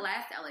was good the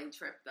last LA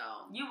trip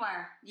though. You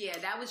were. Yeah,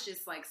 that was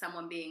just like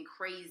someone being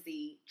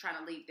crazy, trying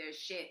to leave their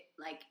shit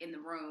like in the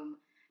room,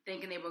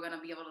 thinking they were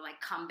gonna be able to like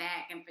come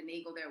back and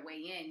finagle their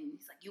way in.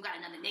 He's like, you got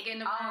another nigga in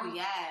the room? Oh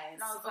yes.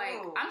 And I was like,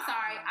 I'm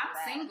sorry, I'm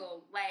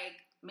single. Like,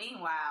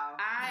 meanwhile,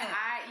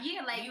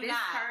 like this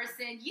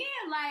person,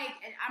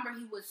 and I remember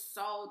he was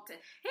so. He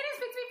didn't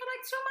speak to me for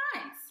like 2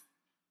 months.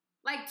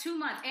 Like 2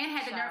 months, and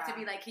had the nerve to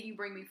be like, "Can you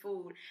bring me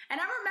food?" And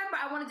I remember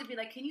I wanted to be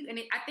like, "Can you?" And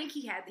I think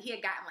he had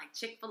gotten like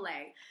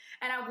Chick-fil-A,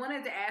 and I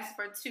wanted to ask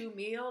for 2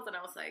 meals, and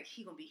I was like,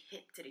 "He gonna be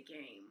hip to the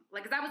game,"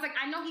 like because I was like,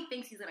 I know he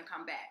thinks he's gonna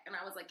come back, and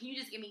I was like, "Can you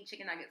just give me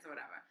chicken nuggets or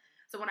whatever?"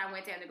 So when I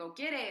went down to go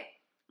get it,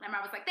 and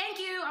I was like, "Thank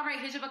you. All right,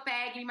 here's your book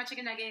bag. Give me my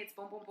chicken nuggets."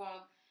 Boom, boom,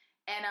 boom.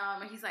 And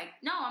he's like,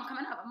 "No, I'm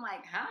coming up." I'm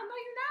like, "Huh? No,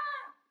 you're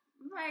not."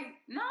 I'm like,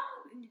 no,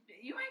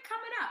 you ain't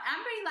coming up. I'm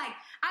really like,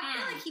 I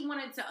feel like he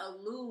wanted to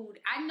allude.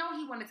 I know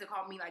he wanted to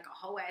call me like a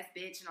hoe ass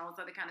bitch and all this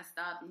other kind of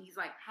stuff. And he's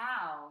like,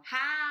 how?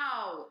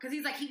 Because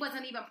he's like, he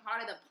wasn't even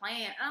part of the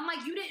plan. And I'm like,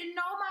 you didn't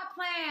know my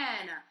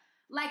plan.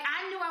 Like,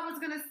 I knew I was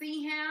going to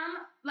see him.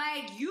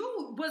 Like,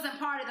 you wasn't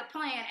part of the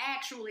plan,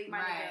 actually, my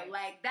nigga.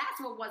 Like, that's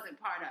what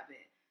wasn't part of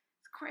it.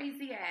 It's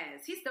crazy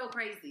ass. He's still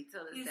crazy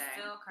till this day. He's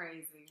still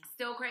crazy.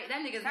 Still crazy.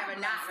 That nigga's never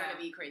not going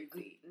to be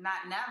crazy.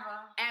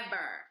 Never.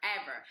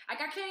 Ever. Like,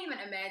 I can't even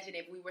imagine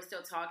if we were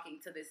still talking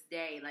to this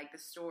day, like,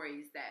 the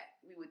stories that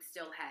we would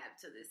still have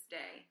to this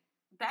day.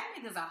 That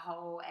nigga's a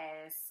whole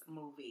ass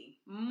movie.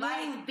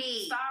 Like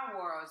Star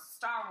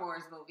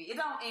Wars movie. It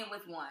don't end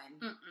with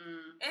one.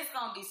 It's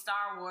gonna be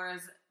Star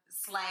Wars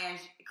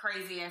 /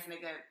 crazy ass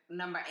nigga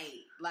number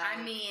 8. Like,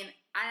 I mean,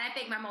 I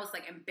think my most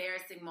like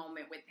embarrassing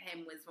moment with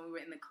him was when we were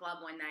in the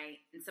club one night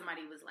and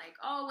somebody was like,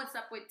 "Oh, what's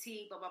up with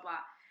T? Blah blah blah,"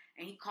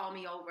 and he called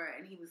me over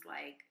and he was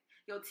like,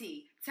 "Yo,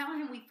 T, tell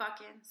him we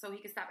fucking so he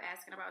can stop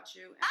asking about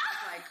you." And I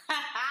was like,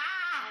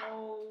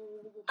 oh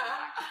my.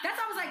 That's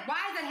why I was like,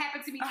 why has that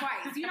happened to me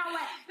twice? You know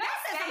what? That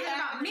says something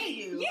about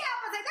me. Yeah, I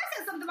was like, that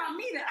says something about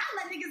me that I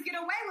let niggas get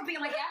away with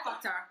being like, yeah, I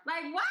fucked her.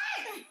 Like,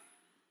 what?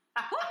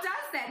 Who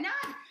does that? Now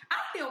I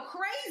feel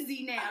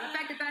crazy now. The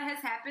fact that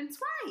has happened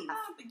twice. I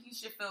don't think you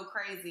should feel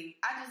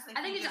crazy. I just think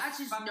I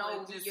just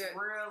know you're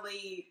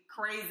really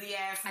crazy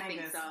ass niggas. I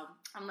think so.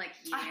 I'm like,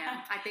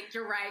 yeah, I think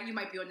you're right. You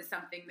might be onto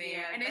something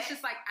there. Yeah, and it's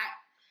just like,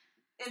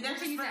 and they're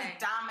just really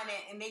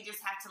dominant, and they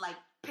just have to like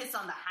piss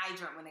on the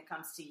hydrant when it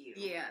comes to you.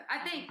 Yeah, I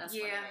think that's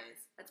what it is.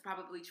 That's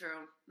probably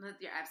true.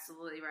 You're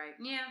absolutely right.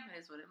 Yeah, that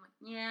is what I'm like.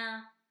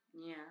 Yeah.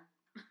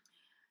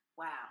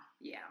 Wow.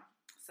 Yeah.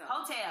 So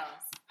Hoe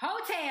Tales. Tell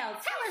us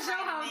your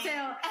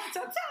hotel. So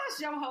tell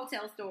us your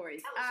hotel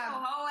stories. Tell us your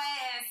whole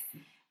ass.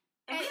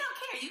 And we don't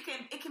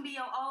care. It can be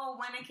your old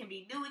one. It can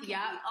be new. It can be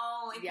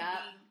old. It can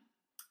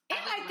be.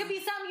 It could be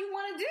something you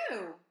want to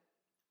do.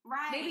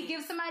 Right. Maybe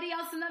give somebody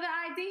else another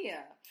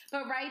idea.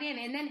 But write in.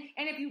 And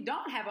if you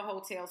don't have a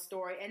hotel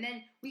story, and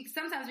then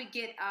sometimes we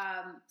get,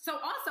 so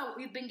also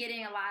we've been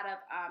getting a lot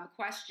of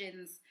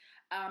questions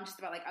just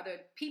about like other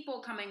people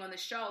coming on the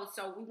show.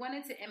 So we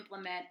wanted to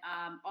implement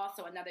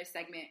also another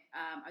segment,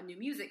 a new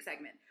music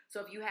segment. So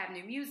if you have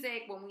new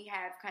music, when we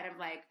have kind of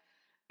like,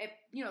 if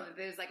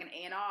there's like an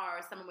A&R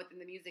or someone within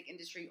the music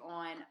industry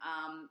on,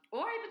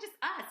 or even just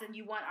us, and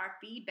you want our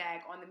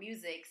feedback on the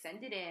music,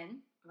 send it in.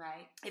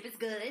 Right. If it's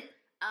good.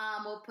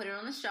 We'll put it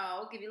on the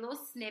show, give you a little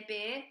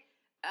snippet,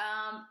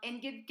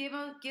 and give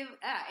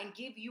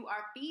you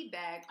our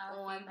feedback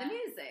on the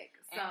music.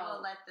 So and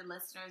we'll let the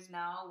listeners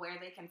know where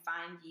they can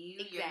find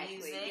you, your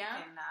music,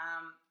 and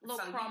little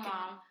so promo. You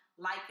can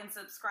like and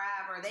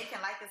subscribe, or they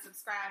can like and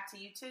subscribe to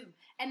you too.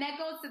 And that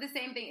goes to the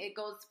same thing. It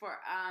goes for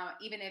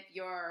even if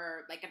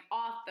you're like an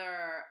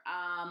author,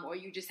 or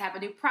you just have a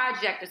new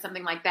project or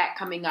something like that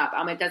coming up.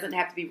 It doesn't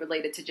have to be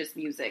related to just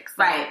music. So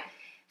right.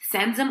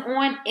 Send them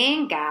on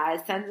in,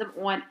 guys. Send them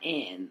on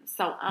in.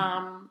 So,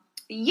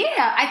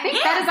 yeah, I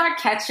think that is our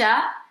catch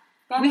up.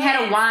 We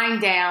had a wind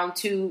down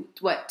to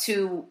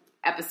 2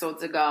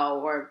 episodes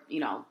ago, or,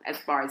 as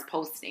far as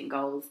posting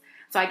goes.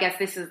 So I guess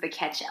this is the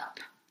catch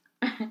up.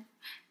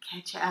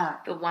 Catch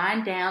up. The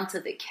wind down to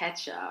the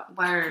catch up.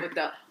 Word. With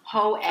the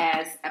whole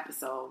ass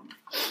episode.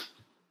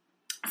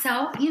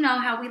 So, you know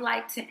how we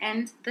like to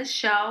end the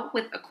show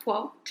with a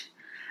quote.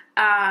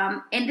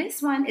 And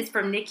this one is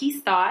from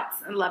Nikki's Thoughts.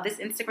 I love this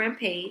Instagram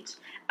page.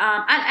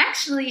 And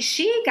actually,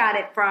 she got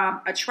it from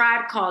a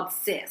tribe called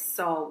Sis.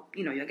 So,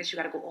 I guess you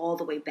got to go all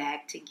the way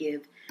back to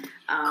give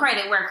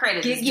credit where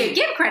credit is due. Yeah,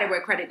 give credit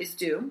where credit is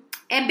due.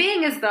 And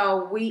being as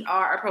though we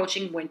are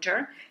approaching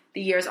winter,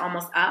 the year's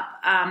almost up.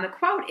 The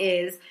quote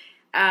is,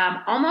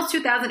 almost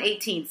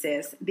 2018,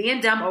 sis.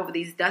 Being dumb over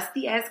these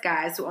dusty-ass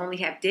guys who only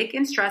have dick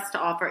and stress to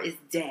offer is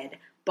dead.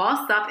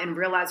 Boss up and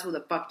realize who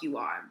the fuck you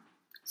are.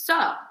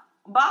 So...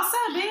 Boss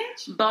up,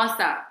 bitch. Boss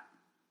up.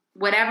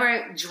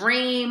 Whatever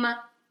dream,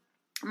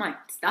 I'm like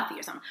stuffy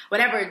or something.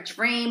 Whatever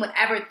dream,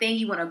 whatever thing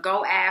you want to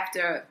go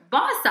after,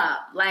 boss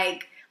up.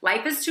 Like,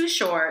 life is too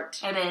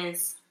short. It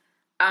is.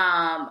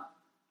 I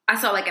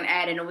saw like an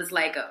ad and it was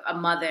like a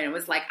mother and it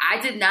was like, I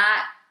did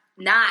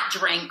not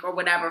drink or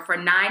whatever for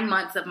 9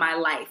 months of my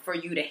life for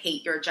you to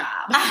hate your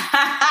job.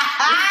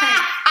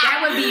 That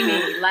would be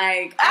me.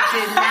 Like, I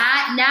did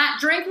not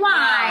drink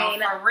wine.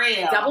 No, for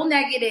real. Double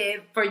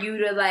negative for you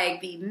to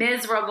like be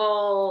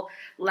miserable.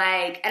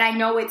 Like, and I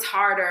know it's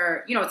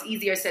harder, it's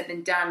easier said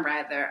than done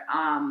rather.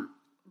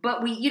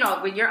 But we,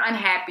 when you're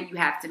unhappy, you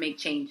have to make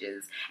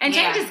changes. And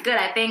change is good.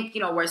 I think,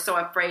 we're so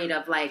afraid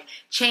of like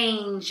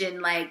change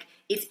and like,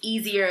 it's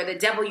easier. The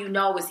devil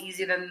is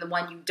easier than the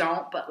one you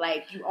don't. But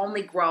like, you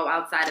only grow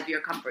outside of your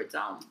comfort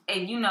zone.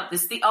 And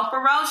this is the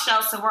Oprah Rose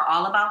show, so we're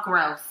all about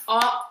growth.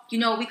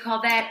 We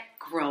call that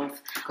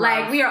growth.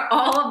 Like, we are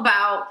all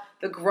about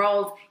the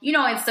growth.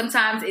 And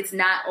sometimes it's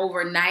not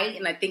overnight.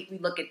 And I think we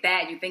look at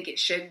that and you think it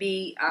should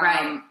be.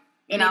 Right.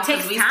 And it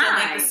takes we time.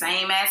 Still make the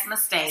same ass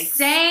mistakes.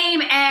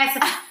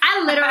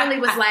 I literally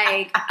was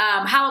like,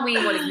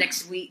 Halloween, what is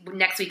next week?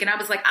 And I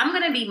was like, I'm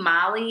going to be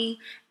Molly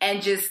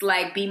and just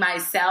like be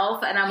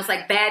myself. And I was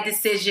like, bad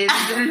decisions.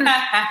 And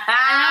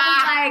I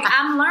was like,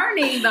 I'm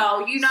learning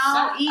though,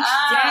 each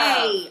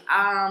day,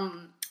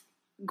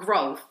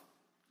 growth.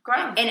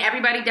 And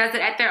everybody does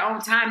it at their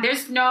own time.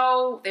 There's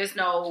no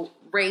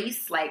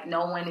race. Like,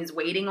 no one is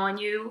waiting on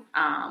you.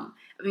 I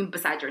mean,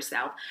 besides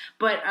yourself.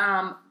 But,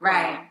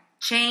 Right.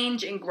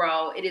 Change and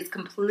grow. It is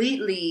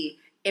completely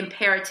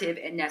imperative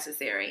and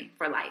necessary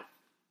for life.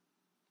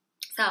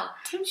 So,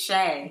 touche.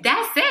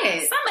 That's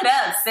it. Sum it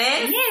up,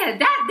 sis. Yeah,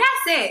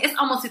 that's it. It's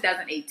almost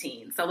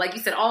 2018. So, like you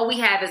said, all we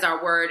have is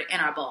our word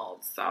and our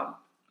balls. So,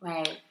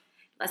 Right.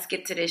 let's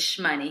get to this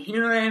shmoney. You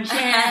know what I'm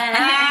saying?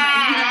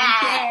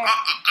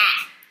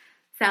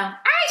 So, all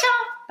right,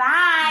 y'all.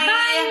 Bye.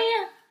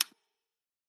 Bye.